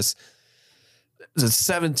climax of this, the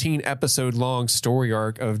 17 episode long story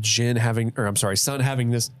arc of Sun having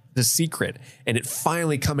this secret and it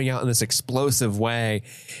finally coming out in this explosive way.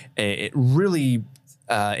 It really,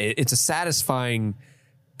 it's a satisfying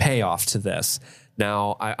payoff to this.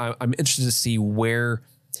 Now I'm interested to see where,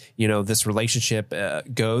 you know, this relationship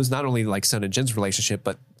goes, not only like Sun and Jin's relationship,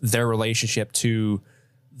 but their relationship to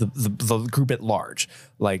the group at large.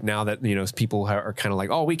 Like now that, you know, people are kind of like,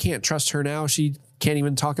 oh, we can't trust her now. She can't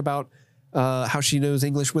even talk about how she knows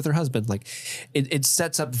English with her husband. Like it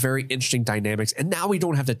sets up very interesting dynamics. And now we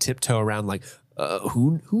don't have to tiptoe around like,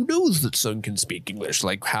 who knows that Sun can speak English?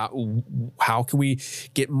 Like how can we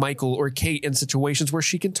get Michael or Kate in situations where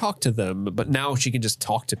she can talk to them, but now she can just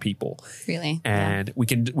talk to people. Really? And we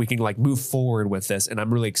can like move forward with this. And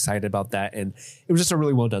I'm really excited about that. And it was just a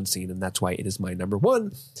really well done scene. And that's why it is my number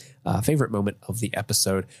 1 favorite moment of the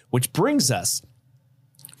episode, which brings us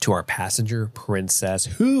to our passenger princess.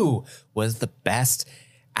 Who was the best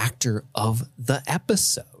actor of the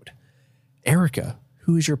episode? Erica,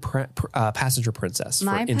 who is your passenger princess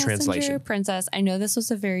My in passenger translation? princess. I know this was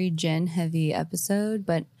a very Jin heavy episode,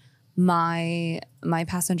 but my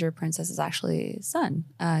passenger princess is actually Sun,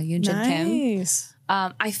 Yoon Jin Kim. Nice.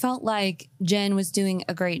 I felt like Jen was doing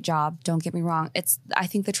a great job. Don't get me wrong. I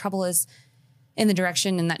think the trouble is in the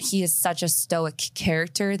direction and that he is such a stoic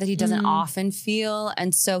character that he doesn't often feel.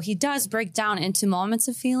 And so he does break down into moments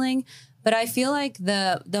of feeling. But I feel like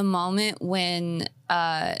the moment when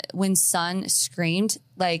Sun screamed,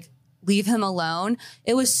 like leave him alone.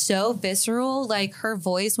 It was so visceral. Like her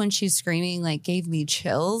voice when she's screaming, like gave me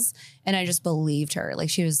chills, and I just believed her. Like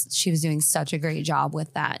she was doing such a great job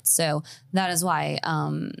with that. So that is why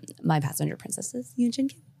my passenger princess is Yoon-jin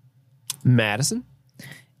Kim. Madison?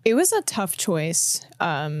 It was a tough choice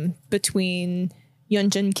between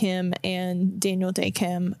Yoon-jin Kim and Daniel Dae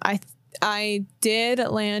Kim. I did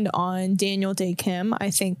land on Daniel Dae Kim,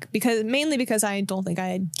 I think, mainly because I don't think I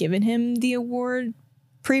had given him the award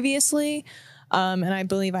previously. And I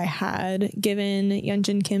believe I had given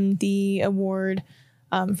Yoon-jin Kim the award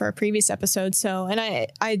for a previous episode. So, and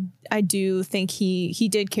I do think he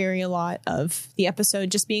did carry a lot of the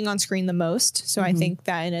episode, just being on screen the most. So I think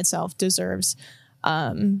that in itself deserves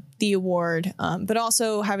the award, but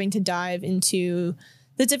also having to dive into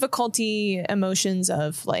the difficulty emotions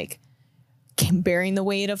of like bearing the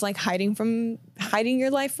weight of like hiding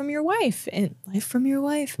your life from your wife and life from your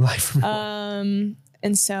wife. And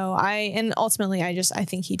so ultimately I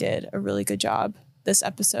think he did a really good job this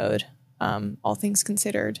episode, all things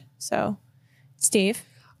considered. So Steve?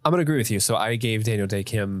 I'm going to agree with you. So I gave Daniel Dae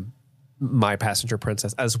Kim my passenger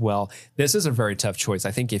princess as well. This is a very tough choice.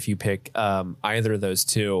 I think if you pick either of those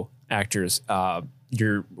two actors,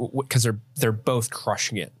 because they're both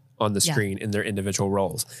crushing it on the screen in their individual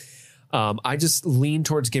roles. I just lean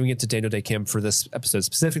towards giving it to Daniel Dae Kim for this episode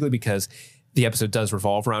specifically because the episode does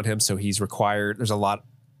revolve around him. So there's a lot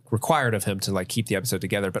required of him to like keep the episode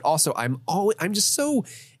together. But also I'm just so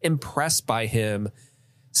impressed by him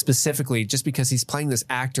specifically just because he's playing this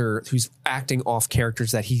actor who's acting off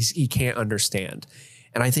characters that he can't understand.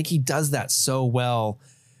 And I think he does that so well.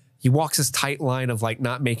 He walks this tight line of like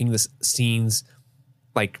not making the scenes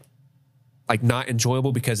like not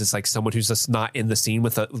enjoyable because it's like someone who's just not in the scene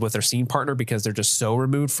with their scene partner because they're just so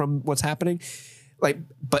removed from what's happening. Like,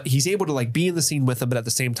 but he's able to like be in the scene with them, but at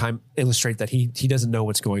the same time illustrate that he doesn't know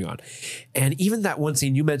what's going on. And even that one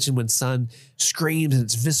scene you mentioned when Sun screams and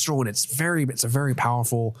it's visceral and it's a very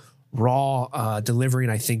powerful, raw delivery.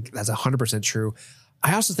 And I think that's 100% true.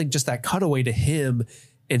 I also think just that cutaway to him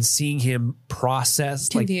and seeing him process,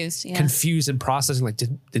 confused and processing, like,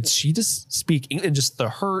 did she just speak English? And just the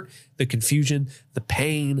hurt, the confusion, the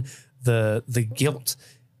pain, the guilt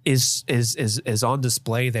is on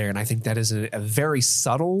display there. And I think that is a very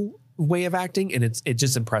subtle way of acting. And it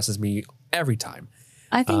just impresses me every time.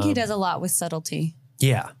 I think he does a lot with subtlety.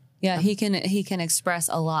 Yeah. Yeah. He can express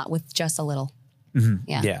a lot with just a little. Mm-hmm.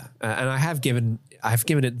 Yeah. And I've given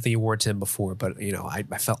it the award to him before, but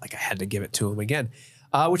I felt like I had to give it to him again.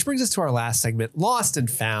 Which brings us to our last segment, Lost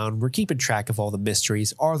and Found. We're keeping track of all the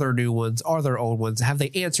mysteries. Are there new ones? Are there old ones? Have they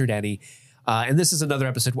answered any? And this is another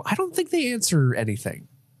episode. I don't think they answer anything.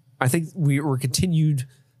 I think we're continued.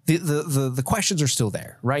 The questions are still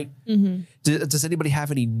there, right? Mm-hmm. Does anybody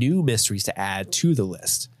have any new mysteries to add to the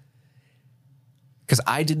list? Because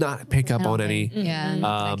I did not pick up on any. Yeah,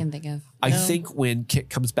 I can think of. I think when Kit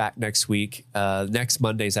comes back next week, next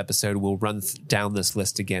Monday's episode, we'll run down this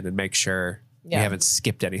list again and make sure we haven't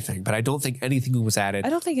skipped anything. But I don't think anything was added.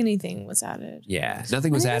 I don't think anything was added. Yeah,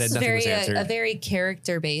 nothing was added. Nothing was answered. A very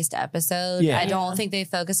character-based episode. Yeah. I don't think they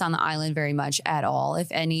focus on the island very much at all, if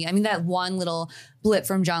any. I mean, that one little blip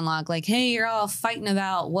from John Locke, like, hey, you're all fighting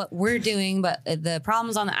about what we're doing, but the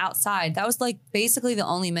problem's on the outside. That was like basically the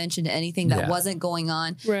only mention to anything that wasn't going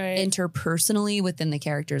on interpersonally within the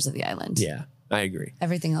characters of the island. Yeah, I agree.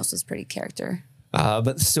 Everything else was pretty character.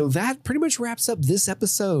 But so that pretty much wraps up this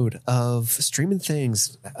episode of Streaming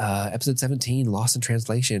Things, episode 17, Lost in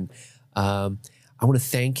Translation. I want to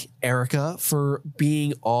thank Erica for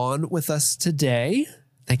being on with us today.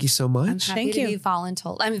 Thank you so much. I'm happy to be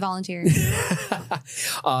volunteering.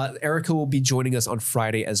 Erica will be joining us on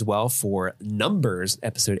Friday as well for Numbers,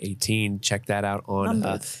 episode 18. Check that out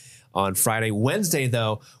on Friday. Wednesday,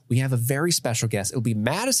 though, we have a very special guest. It'll be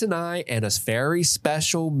Madison and I and a very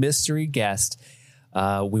special mystery guest.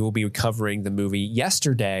 We will be covering the movie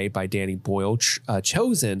Yesterday by Danny Boyle,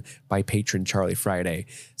 chosen by patron Charlie Friday.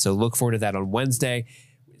 So look forward to that on Wednesday.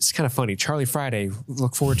 It's kind of funny. Charlie Friday,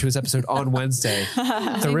 look forward to his episode on Wednesday.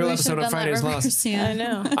 The real episode on Friday is Lost. Yeah. I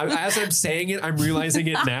know. As I'm saying it, I'm realizing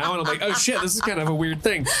it now. And I'm like, oh shit, this is kind of a weird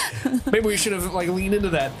thing. Maybe we should have leaned into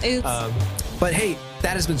that. But hey,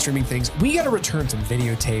 that has been Streaming Things. We got to return some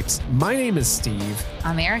videotapes. My name is Steve.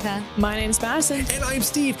 I'm Erica. My name's Madison. And I'm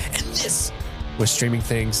Steve. And this was Streaming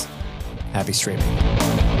Things. Happy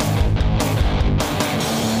streaming.